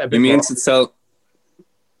 So it'll get a bit. You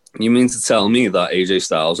mean to tell me that AJ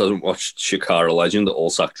Styles hasn't watched Shakara Legend at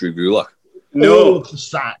Allsack Drew Gulak? No,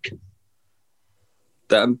 Sack.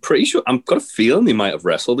 I'm pretty sure. I've got a feeling they might have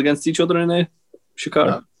wrestled against each other in there.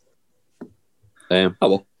 Shakara.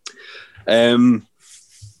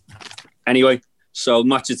 Anyway, so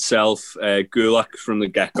match itself, Gulak from the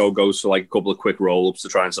get-go goes for like a couple of quick roll-ups to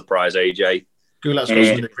try and surprise AJ. Gulak's got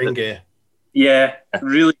some ring gear. Yeah,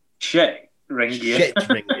 really shit ring gear. Shit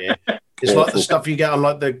ring gear. It's like the stuff you get on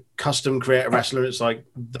like the custom creator wrestler. It's like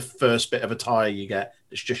the first bit of attire you get.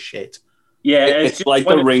 It's just shit. Yeah, it's like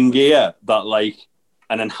the ring gear that like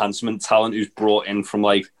an enhancement talent who's brought in from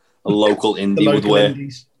like a local indie would wear.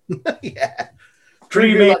 Yeah.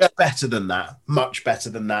 Drew Gulak's better than that. Much better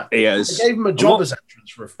than that. He is. They gave him a jobber's entrance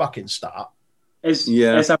for a fucking start. It's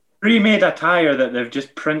a pre-made attire that they've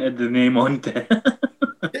just printed the name onto.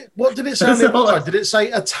 What did it say on the outside? Did it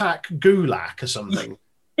say Attack Gulak or something?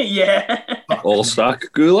 Yeah.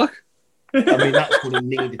 Allsack Gulak? I mean, that's what he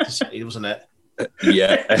needed to say, wasn't it?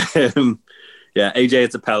 Yeah. AJ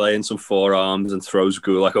hits a Pele in some forearms and throws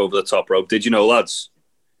Gulak over the top rope. Did you know, lads,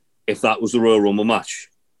 if that was the Royal Rumble match,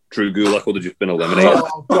 Drew Gulak would have just been eliminated.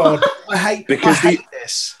 Oh, God. I hate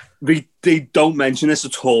this. They don't mention this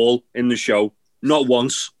at all in the show. Not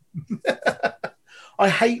once. I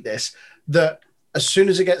hate this. That as soon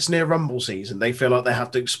as it gets near Rumble season, they feel like they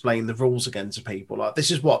have to explain the rules again to people. Like,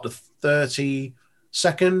 this is what, the 32nd,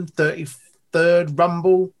 33rd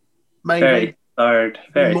Rumble? Maybe?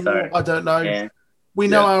 33rd. I don't know. Yeah. We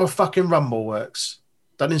know how a fucking Rumble works.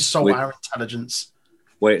 Don't insult our intelligence.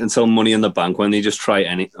 Wait until Money in the Bank when they just try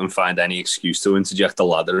and find any excuse to interject a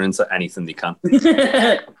ladder into anything they can.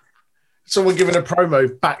 Someone giving a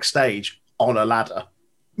promo backstage on a ladder.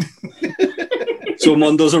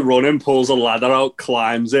 Someone does a run and pulls a ladder out,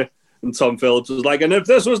 climbs it, And Tom Phillips was like, and if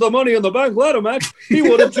this was the Money in the Bank ladder match, he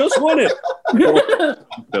would have just won it.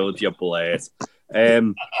 Tom Phillips, you blade.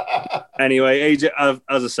 Anyway, AJ,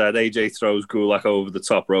 as I said, AJ throws Gulak over the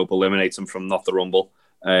top rope, eliminates him from Not the Rumble.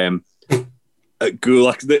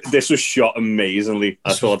 Gulak, this was shot amazingly.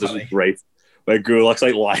 I thought this was great. Where Gulak's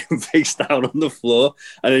like lying face down on the floor,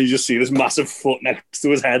 and then you just see this massive foot next to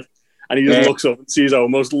his head, and he just looks up and sees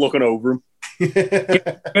Omos looking over him.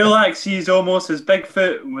 Gulak sees Omos as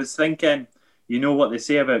Bigfoot and was thinking, you know what they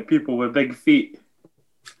say about people with big feet.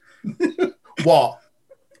 What?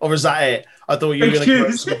 Or is that it? I thought you were going to come up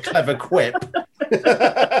with some clever quip.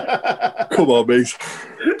 Come on, mate.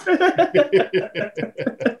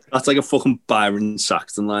 That's like a fucking Byron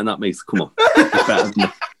Saxton line, that, mate. Come on. Better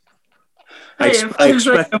than I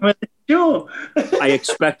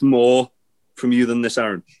expect more from you than this,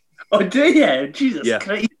 Aaron. Oh, do you? Jesus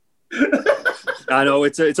Christ. I know,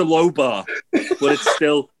 it's a low bar, but it's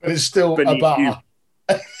still a bar.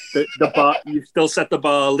 The bar, you still set the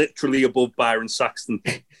bar literally above Byron Saxton.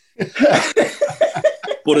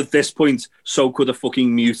 But at this point, so could a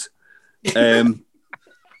fucking mute. Anyway,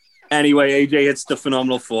 AJ hits the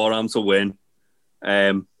phenomenal forearm to win.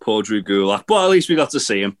 Poor Drew Gulak, but at least we got to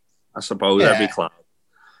see him, I suppose, every class.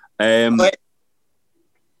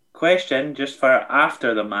 Question, just for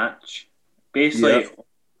after the match. Basically,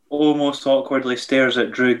 almost awkwardly stares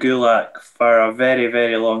at Drew Gulak for a very,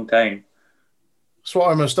 very long time. That's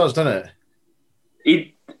what Omos does, doesn't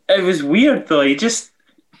it? It was weird, though. He didn't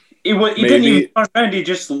even turn around. He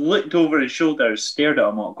just looked over his shoulder, stared at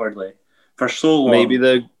him awkwardly for so long. Maybe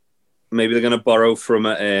they're going to borrow from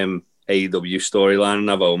an AEW storyline and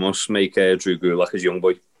have Omos make Drew Gulak his young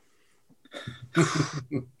boy. Do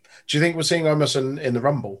you think we're seeing Omos in the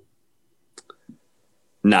Rumble?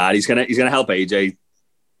 Nah, he's gonna help AJ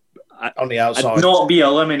on the outside, not be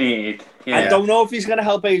eliminated. Yeah. I don't know if he's gonna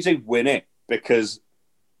help AJ win it, because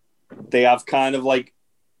they have kind of like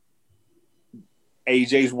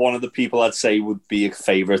AJ's one of the people I'd say would be a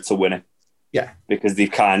favourite to win it. Yeah, because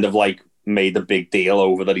they've kind of like made a big deal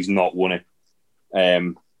over that he's not won it.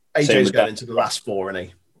 AJ's going into the last four, isn't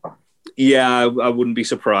he? Yeah, I wouldn't be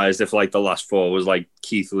surprised if like the last four was like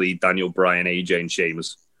Keith Lee, Daniel Bryan, AJ, and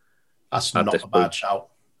Sheamus. That's not a bad shout.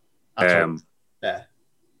 Yeah.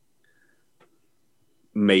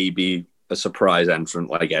 Maybe a surprise entrant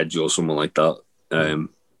like Edge or someone like that.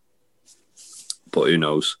 But who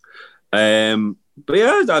knows? But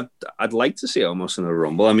yeah, I'd like to see Omos in a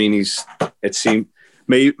Rumble. I mean, it seemed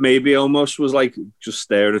maybe Omos was like just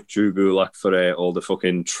staring at Drew Gulak for all the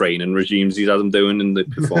fucking training regimes he's had him doing in the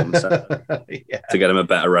performance center to get him a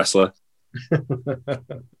better wrestler. He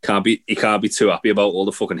can't be too happy about all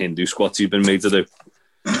the fucking Hindu squats he's been made to do.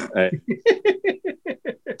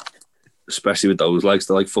 Especially with those legs,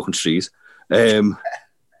 they're like fucking trees.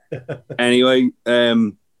 Anyway,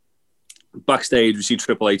 backstage we see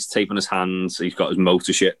Triple H taping his hands. He's got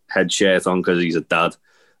his head shirt on because he's a dad,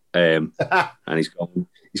 and he's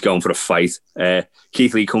going for a fight.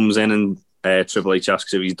 Keith Lee comes in and Triple H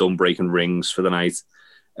asks if he's done breaking rings for the night.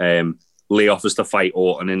 Lee offers to fight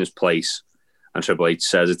Orton in his place, and Triple H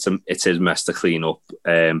says it's his mess to clean up.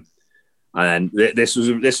 And this was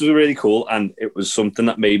really cool, and it was something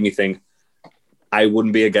that made me think I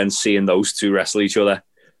wouldn't be against seeing those two wrestle each other.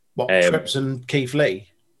 What, Trips and Keith Lee?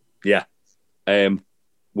 Yeah.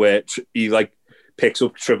 Where he like picks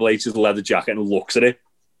up Triple H's leather jacket and looks at it,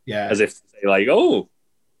 as if to say like, "Oh,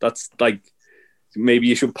 that's like maybe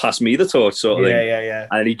you should pass me the torch," sort of thing. Yeah.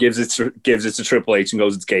 And then he gives it to Triple H and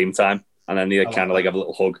goes, "It's game time," and then they kind of like have a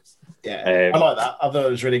little hug. Yeah, I like that. I thought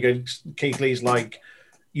it was really good. Keith Lee's like,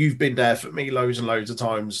 "You've been there for me loads and loads of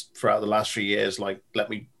times throughout the last few years. Like, let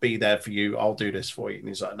me be there for you. I'll do this for you." And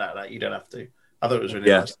he's like, "No, you don't have to." I thought it was really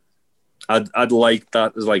nice. I'd like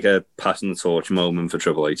that as like a passing the torch moment for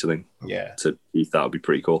Triple H, I think. Yeah. To Keith, that would be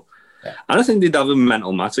pretty cool. Yeah. And I think they'd have a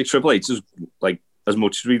mental match. Like Triple H is like, as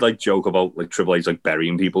much as we like joke about like Triple H like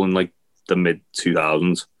burying people in like the mid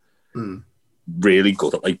 2000s, really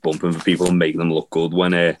good at like bumping for people and making them look good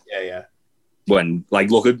when when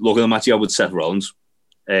like look at the match he had with Seth Rollins.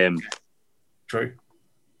 True.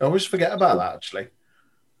 I always forget about that actually.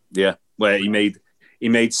 Yeah, where he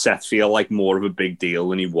made Seth feel like more of a big deal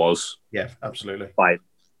than he was. Yeah, absolutely. By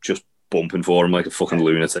just bumping for him like a fucking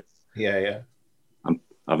lunatic. Yeah. I'm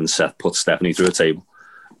having Seth put Stephanie through a table.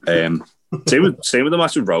 Same with the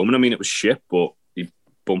match with Roman. I mean, it was shit, but he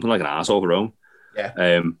bumping like an arsehole for Roman.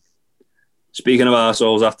 Yeah. Speaking of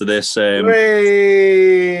arseholes, after this, Dana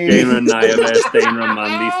and Nia versus Dana and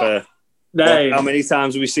Mandy for... No. How many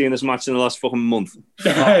times have we seen this match in the last fucking month?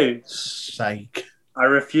 No. Sake. I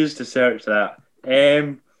refuse to search that.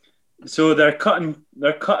 So they're cutting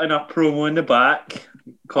a promo in the back.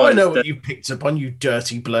 I know what you picked up on, you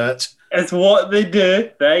dirty blurt. It's what they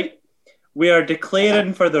do, right? We are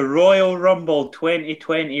declaring for the Royal Rumble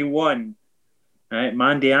 2021. Right,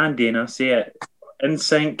 Mandy Andy, and I say it in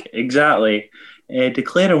sync exactly.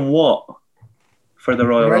 Declaring what for the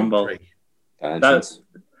Royal Rumble?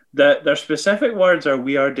 Their specific words are,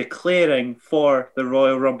 "We are declaring for the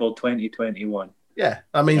Royal Rumble 2021." Yeah,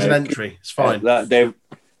 that means an entry. It's fine. They've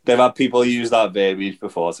had people use that verbiage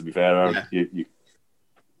before. To be fair, you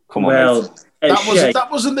come on. Well, that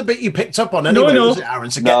wasn't the bit you picked up on anyway, was it,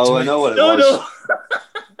 Aaron? I know what it was.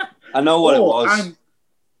 I know what it was.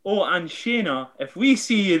 And Shayna, if we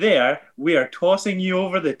see you there, we are tossing you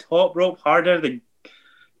over the top rope harder than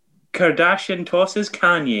Kardashian tosses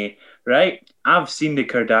Kanye, right? I've seen the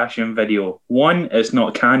Kardashian video. 1, it's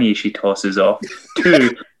not Kanye she tosses off.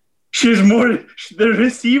 2, she's more the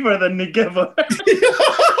receiver than the giver.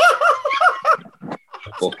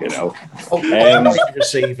 Fucking hell.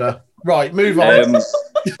 Receiver. Right, move on.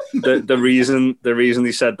 The reason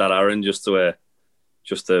they said that, Aaron, just to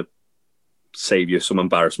save you some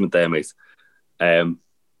embarrassment there, mate,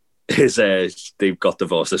 is they've got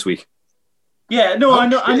divorced this week. Yeah, no, I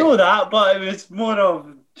know that, but it was more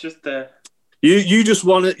of just a. You just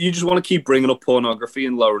want to keep bringing up pornography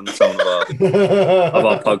and lowering the tone of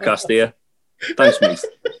our podcast here. Thanks, mate.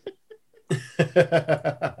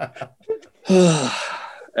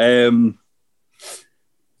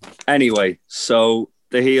 Anyway, so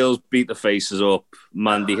the heels beat the faces up.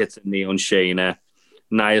 Mandy hits a knee on Shayna.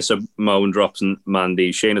 Nia Samoan drops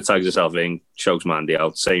Mandy. Shayna tags herself in, chokes Mandy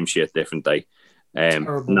out. Same shit, different day.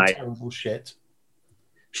 Terrible shit.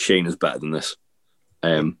 Shayna's better than this.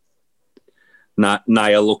 Nia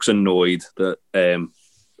looks annoyed that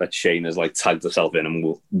Shayna's like tagged herself in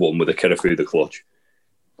and won with a Kirifuda clutch.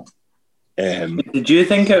 Did you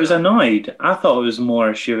think it was annoyed? I thought it was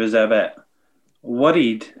more she was a bit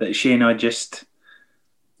worried that Shayna just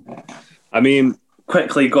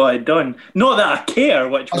quickly got it done. Not that I care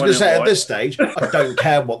which one. I was going to say, at this stage, I don't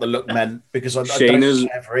care what the look meant because I don't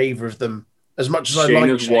care for either of them as much as I like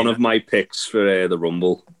Shayna's one of my picks for the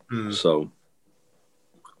Rumble. So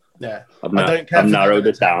yeah, I've narrowed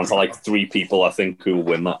it down to like 3 people I think who will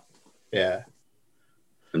win that. Yeah,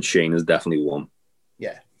 and Shayna's definitely one.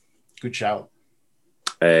 Yeah, good shout.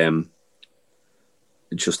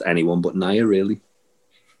 Just anyone but Nia, really.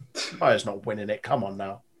 Nia's not winning it. Come on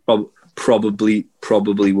now. Probably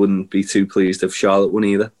wouldn't be too pleased if Charlotte won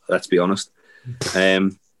either. Let's be honest.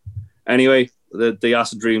 Anyway, the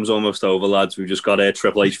Acid Dream's almost over, lads. We've just got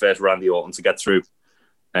Triple H versus Randy Orton to get through.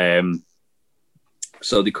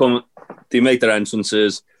 So they make their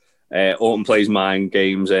entrances. Orton plays mind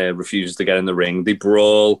games, refuses to get in the ring. They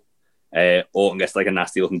brawl. Orton gets like a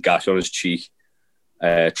nasty looking gash on his cheek.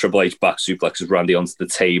 Triple H back suplexes Randy onto the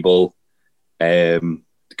table.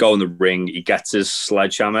 Go in the ring. He gets his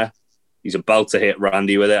sledgehammer. He's about to hit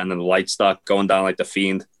Randy with it, and then the lights start going down like the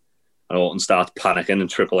Fiend. And Orton starts panicking, and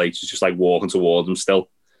Triple H is just like walking towards him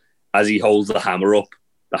still. As he holds the hammer up,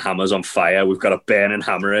 the hammer's on fire. We've got a burning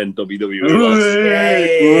hammer in WWE.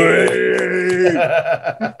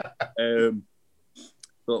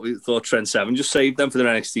 Thought Trent Seven just saved them for the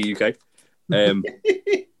NXT UK.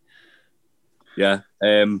 Yeah.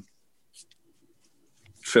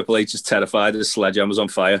 Triple H is terrified. His sledgehammer's on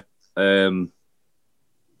fire.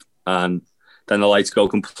 And then the lights go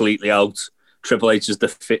completely out. Triple H has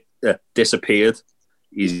disappeared.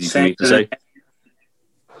 Easy for me to say.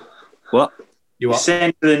 What? You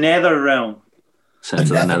sent to the nether realm. Sent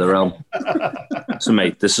to the nether realm. So,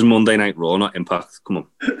 mate, this is Monday Night Raw, not Impact. Come on.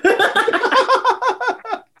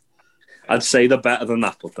 I'd say they're better than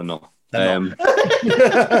that, but they're not.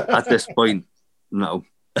 At this point, no.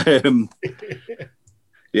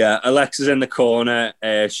 Yeah, Alexa's in the corner.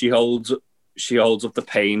 She holds up the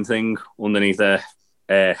pain thing underneath her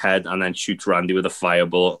head and then shoots Randy with a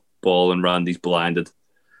fireball, and Randy's blinded.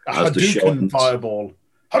 A Hadouken fireball.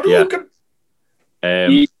 Hadouken! Yeah.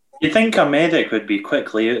 You think a medic would be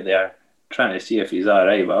quickly out there trying to see if he's all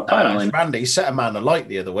right, but apparently... Randy set a man alight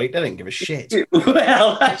the other week. They didn't give a shit.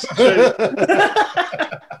 Well, that's true.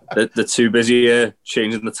 They're too busy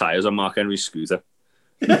changing the tyres on Mark Henry's scooter.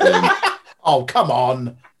 Oh, come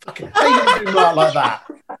on. How you going to do Mark like that?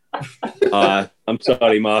 I'm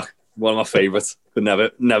sorry, Mark. One of my favourites. Could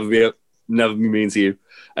never be mean to you.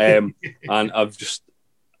 And I've just...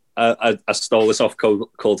 I stole this off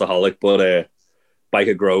Cultaholic, but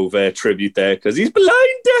Biker Grove tribute there because he's blind,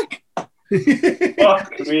 Dick.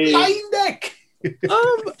 Fuck me. Blind Dick.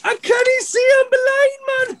 I can't see I'm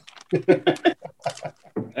blind,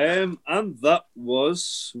 man. And that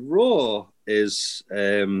was Raw.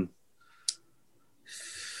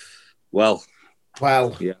 Well.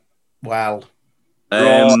 Yeah. Well.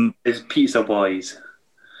 Raw is pizza boys.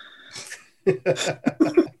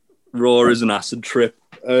 Raw is an acid trip.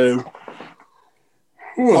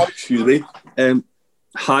 Excuse me.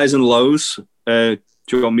 Highs and lows. Do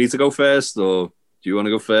you want me to go first, or do you want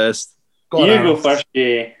to go first? Go first,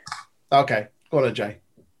 Jay. Okay, go on, Jay.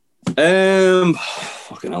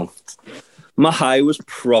 Fucking hell. My high was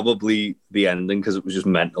probably the ending because it was just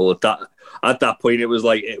mental. At that point, it was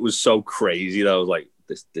like it was so crazy that I was like,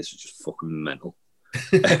 this is just fucking mental.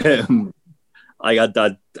 I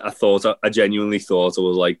genuinely thought I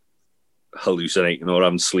was like hallucinating or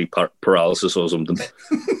having sleep paralysis or something.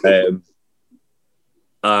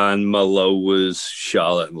 And my low was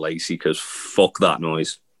Charlotte and Lacey because fuck that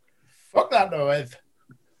noise. Fuck that noise.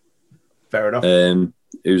 Fair enough.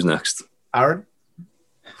 Who's next? Aaron?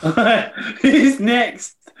 Who's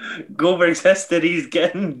next? Goldberg's history's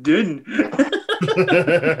getting done.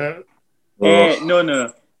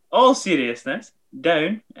 No. All seriousness,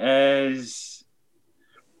 down is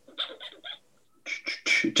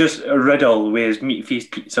just a riddle with his meat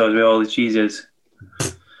feast pizza with all the cheeses.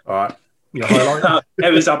 All right. Your highlight?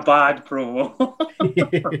 It was a bad promo.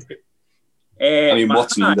 I mean,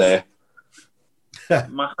 what's new there?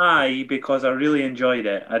 My high, because I really enjoyed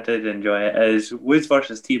it, I did enjoy it, is Woods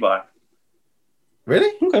versus T-Bar.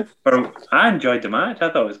 Really? Okay. I enjoyed the match. I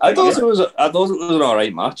thought it was an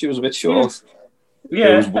alright match. It was a bit short.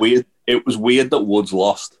 Yeah. It was weird. It was weird that Woods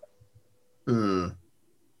lost. Mm.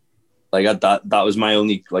 Like that was my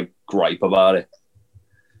only like gripe about it.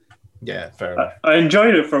 Yeah, fair enough. I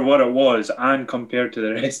enjoyed it for what it was and compared to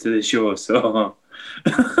the rest of the show, so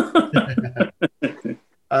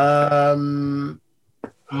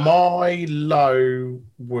my low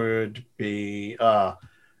would be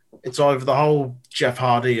it's either the whole Jeff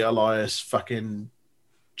Hardy, Elias fucking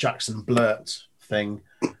Jackson Blurt thing,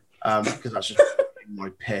 because that's just my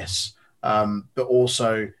piss. But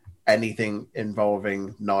also anything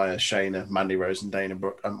involving Nia, Shayna, Mandy Rose, and Dana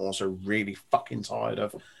Brooke, I'm also really fucking tired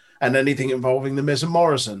of. And anything involving The Miz and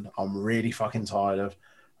Morrison, I'm really fucking tired of.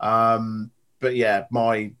 But yeah, if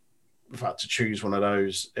I had to choose one of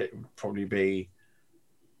those, it would probably be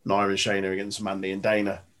Nia and Shayna against Mandy and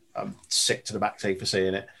Dana. I'm sick to the back teeth for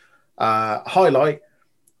seeing it. Highlight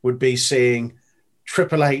would be seeing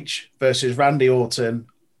Triple H versus Randy Orton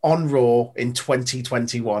on Raw in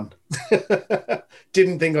 2021.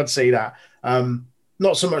 Didn't think I'd see that.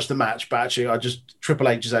 Not so much the match, but actually, Triple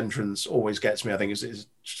H's entrance always gets me. I think it's just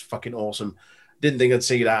fucking awesome. Didn't think I'd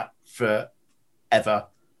see that forever.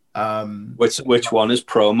 Which one is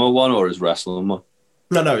promo one or is wrestling one?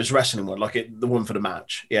 No, it's wrestling one, like the one for the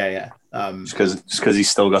match. Yeah. Just because he's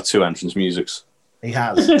still got two entrance musics. He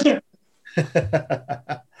has.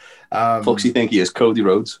 Fuck's he think he is? Cody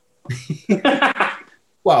Rhodes.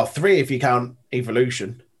 Well, 3 if you count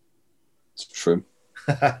Evolution. It's true.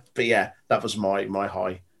 But yeah, that was my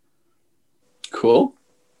high. Cool.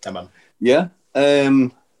 Yeah, man. Yeah.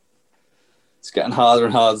 It's getting harder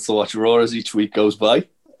and harder to watch Raw as each week goes by.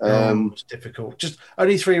 It's difficult. Just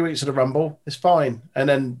only 3 weeks of the Rumble. It's fine. And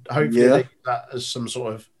then hopefully they use that as some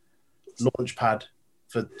sort of launch pad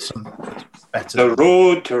for some better. The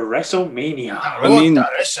road to WrestleMania.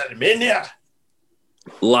 WrestleMania.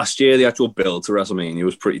 Last year, the actual build to WrestleMania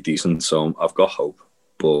was pretty decent, so I've got hope.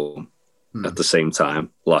 But at the same time,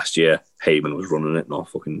 last year, Heyman was running it, not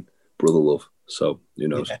fucking Brother Love. So, who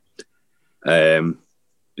knows?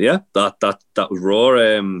 Yeah. That was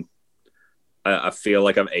Raw. I feel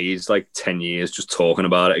like I've aged like 10 years just talking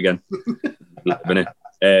about it again. Living it.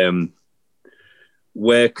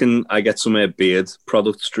 Where can I get some beard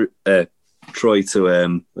products, Troy, to... I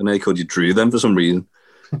know you called you Drew then for some reason.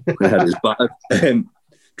 My head is bad.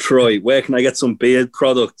 Troy, where can I get some beard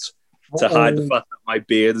products to hide the fact that my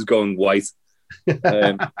beard is going white?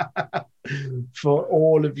 For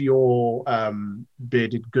all of your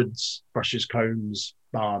bearded goods, brushes, combs,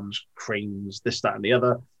 balms, creams, this, that, and the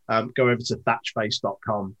other, go over to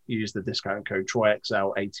thatchface.com, use the discount code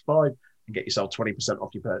TroyXL85 and get yourself 20%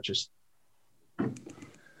 off your purchase.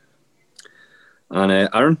 And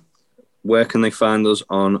Aaron, where can they find us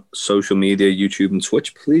on social media, YouTube and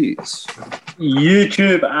Twitch, please?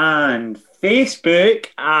 YouTube and Facebook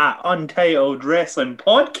at Untitled Wrestling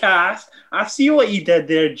Podcast. I see what you did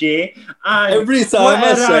there, Jay. And every time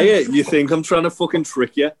I say it, you think I'm trying to fucking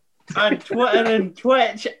trick you. And Twitter and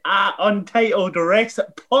Twitch at Untitled Wrestling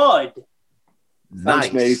Pod. Nice.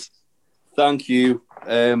 Thanks, mate. Thank you.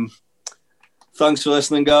 Thanks for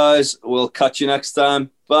listening, guys. We'll catch you next time.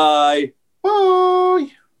 Bye.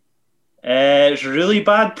 Bye. It's really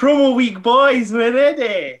bad promo week, boys. We're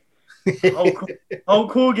ready. Hulk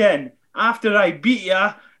Hogan, after I beat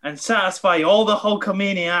ya, and satisfy all the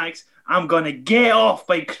Hulkamaniacs, I'm going to get off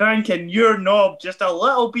by cranking your knob just a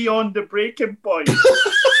little beyond the breaking point.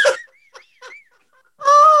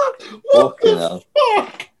 Fucking hell.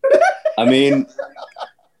 I mean,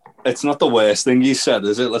 it's not the worst thing you said,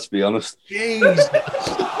 is it? Let's be honest. Jesus.